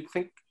 You'd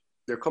think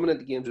they're coming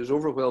into games as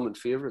overwhelming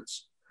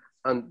favourites.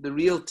 And the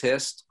real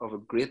test of a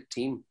great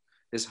team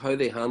is how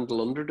they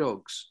handle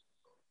underdogs.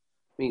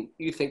 I mean,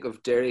 you think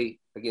of Derry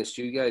against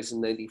you guys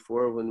in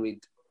 '94 when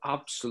we'd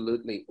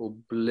absolutely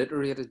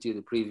obliterated you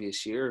the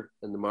previous year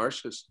in the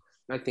Marshes.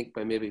 I think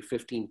by maybe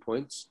 15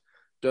 points.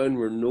 Down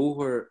were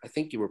nowhere. I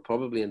think you were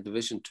probably in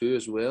Division 2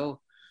 as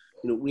well.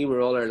 We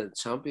were All-Ireland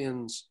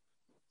champions.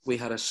 We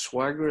had a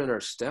swagger in our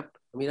step.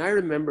 I mean, I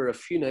remember a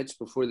few nights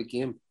before the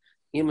game,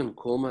 Eamon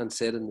Coleman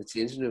said in the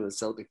changing room at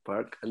Celtic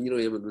Park, and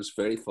Eamon was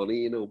very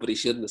funny, but he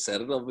shouldn't have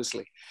said it,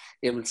 obviously.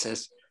 Eamon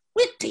says,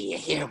 "Wait till you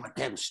hear what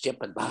them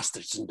stupid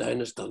bastards in Down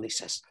has done," he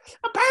says.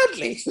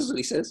 "Apparently," is what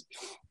he says.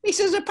 He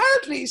says,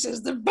 "Apparently," he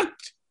says, they've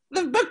booked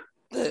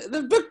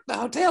the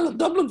hotel in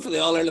Dublin for the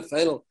All-Ireland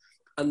final."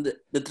 And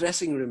the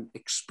dressing room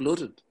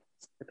exploded.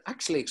 It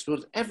actually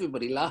exploded.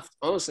 Everybody laughed,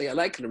 honestly. And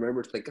I can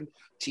remember thinking,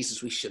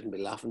 Jesus, we shouldn't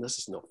be laughing. This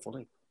is not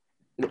funny.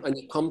 And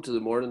you come to the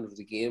morning of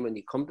the game, and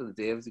you come to the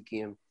day of the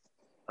game,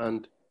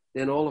 and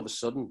then all of a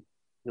sudden,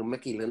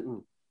 Mickey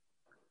Linton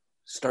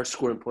starts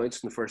scoring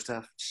points in the first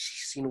half.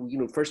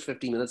 Jeez, first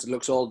 15 minutes, it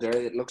looks all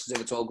Derry. It looks as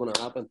if it's all going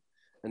to happen.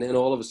 And then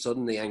all of a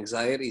sudden, the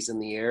anxiety's in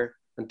the air,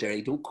 and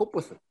Derry don't cope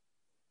with it.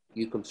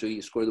 You come through,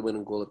 you score the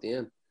winning goal at the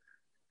end.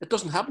 It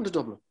doesn't happen to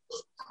Dublin.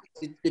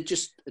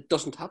 It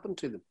doesn't happen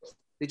to them.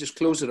 They just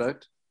close it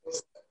out.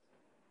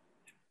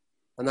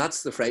 And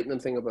that's the frightening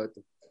thing about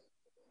them.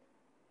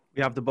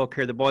 We have the book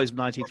here, The Boys of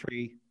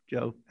 '93,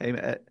 Joe.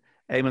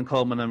 Eamon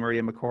Coleman and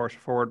Maria McCourt,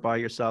 forward by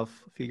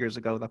yourself a few years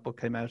ago. That book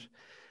came out.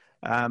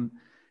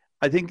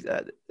 I think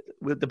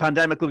the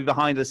pandemic will be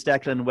behind us,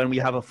 Declan, when we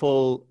have a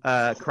full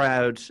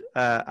crowd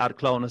at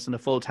Clones and a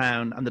full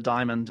town and the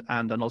Diamond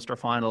and an Ulster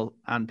final,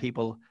 and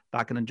people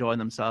back and enjoying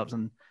themselves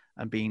and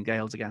being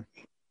Gaels again.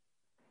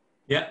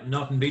 Yeah,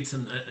 nothing beats.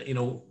 And,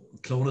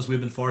 Clones, we've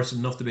been fortunate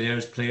enough to be there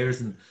as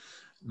players and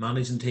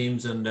managing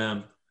teams. And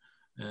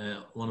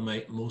one of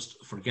my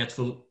most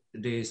forgetful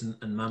days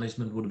in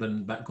management would have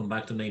been going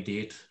back to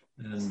 '98.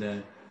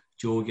 And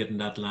Joe getting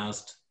that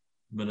last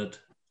minute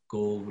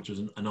goal, which was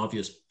an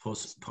obvious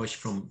push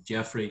from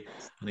Jeffrey,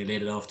 and he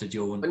laid it off to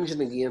Joe. And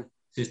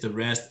the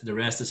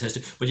rest is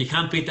history. But you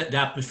can't beat the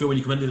atmosphere when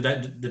you come into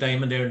the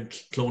Diamond there in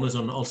Clones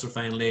on Ulster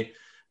final day,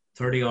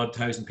 30-odd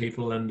thousand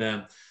people, and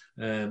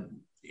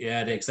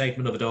the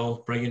excitement of it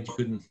all, brilliant.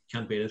 You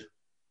can't beat it.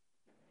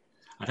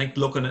 I think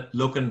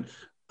looking,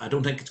 I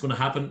don't think it's going to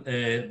happen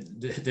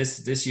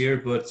this year,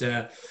 but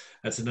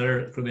it's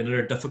probably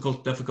another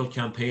difficult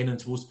campaign. And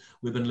suppose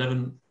we've been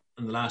living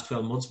in the last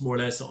 12 months more or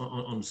less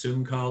on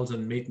Zoom calls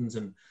and meetings,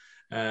 and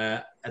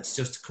it's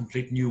just a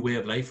complete new way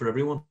of life for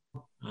everyone.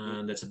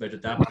 And it's about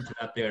adapting to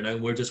that there now.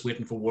 We're just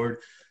waiting for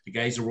word. The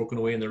guys are working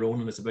away on their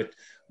own, and it's about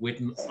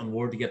waiting on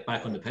word to get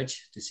back on the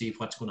pitch to see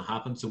what's going to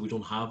happen. So we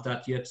don't have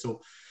that yet.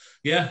 So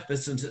yeah,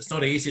 it's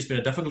not easy. It's been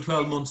a difficult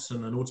 12 months,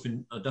 and I know it's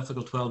been a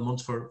difficult 12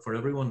 months for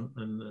everyone.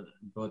 And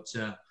but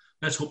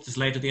let's hope there's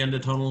light at the end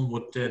of the tunnel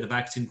with the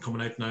vaccine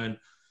coming out now,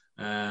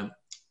 and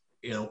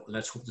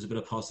let's hope there's a bit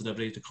of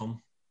positivity to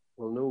come.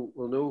 We'll know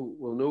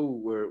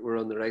we're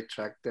on the right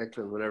track,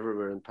 Declan, whenever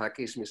we're in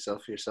Packies,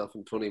 yourself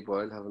and Tony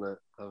Boyle having a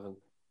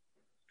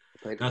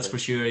that's for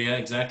sure. Yeah,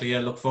 exactly. Yeah,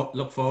 look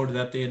forward to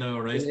that day now.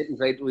 All right.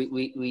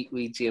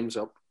 We James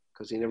up,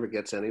 because he never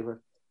gets anywhere.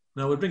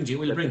 No, we'll bring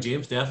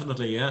James,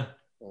 definitely. Yeah.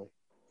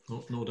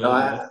 No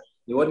doubt.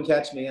 You wouldn't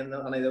catch me in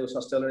any of those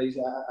hostilities.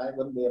 I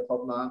wouldn't be a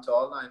pub man at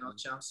all now. Not a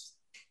chance.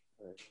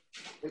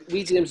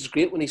 James is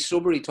great. When he's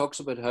sober, he talks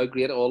about how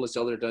great all his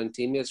other Down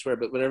teammates were,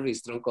 but whenever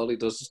he's drunk, all he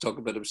does is talk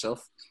about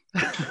himself.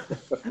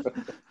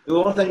 The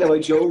one thing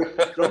about Joe,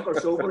 drunk or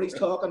sober, he's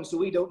talking, so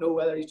we don't know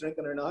whether he's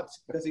drinking or not,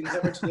 because he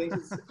never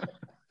changes.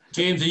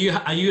 James,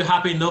 are you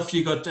happy enough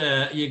you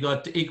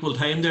got equal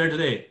time there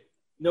today?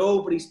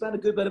 No, but he spent a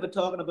good bit of it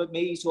talking about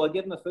me, so I'll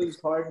give him a fool's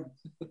pardon.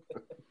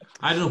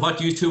 I don't know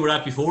what you two were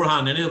at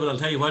beforehand anyway, but I'll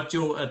tell you what,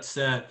 Joe, it's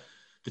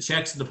the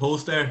check's in the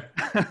post there.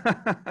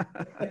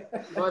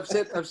 No, I've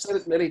said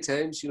it many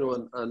times,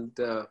 and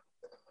I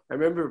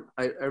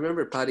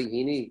remember Paddy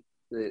Heaney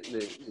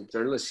the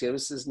journalist,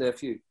 Seamus's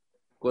nephew,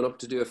 going up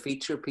to do a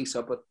feature piece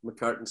up at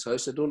McCartan's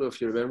house. I don't know if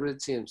you remember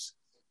it, James,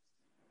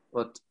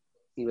 but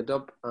he went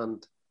up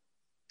and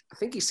I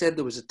think he said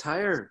there was a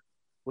tyre.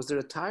 Was there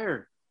a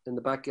tyre in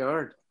the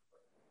backyard?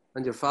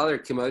 And your father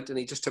came out and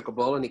he just took a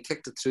ball and he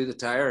kicked it through the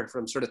tyre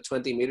from sort of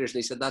 20 metres. And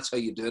he said, "That's how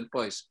you do it,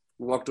 boys."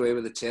 And walked away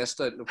with the chest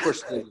out. And of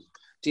course,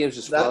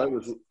 James's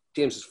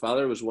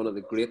father was one of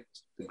the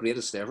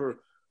greatest ever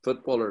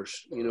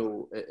footballers, you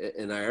know,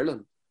 in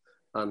Ireland.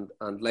 And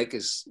like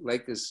his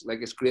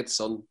great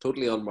son,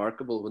 totally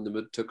unmarkable when the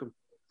mood took him.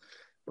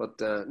 But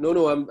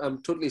no,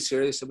 I'm totally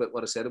serious about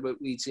what I said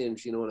about wee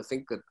James, you know, and I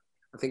think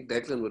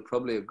Declan would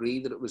probably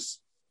agree that it was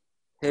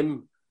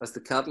him as the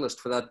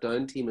catalyst for that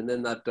down team, and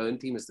then that down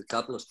team is the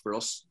catalyst for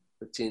us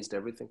that changed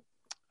everything.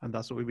 And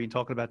that's what we've been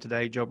talking about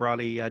today. Joe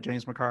Brolly,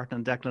 James McCartan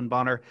and Declan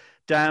Bonner.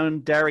 Down,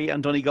 Derry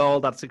and Donegal,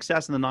 that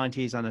success in the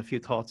 90s, and a few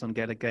thoughts on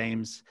Gaelic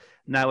games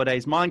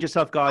nowadays. Mind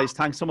yourself, guys.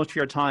 Thanks so much for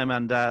your time,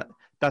 and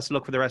best of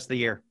luck for the rest of the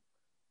year.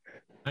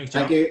 Thanks,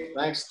 John. Thank you.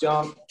 Thanks,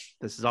 John.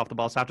 This is Off the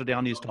Ball Saturday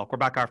on News Talk. We're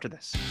back after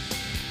this.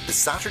 The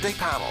Saturday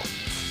Panel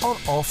on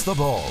Off the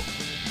Ball.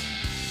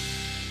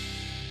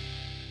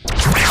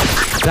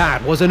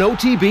 That was an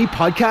OTB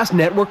Podcast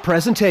Network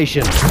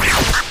presentation.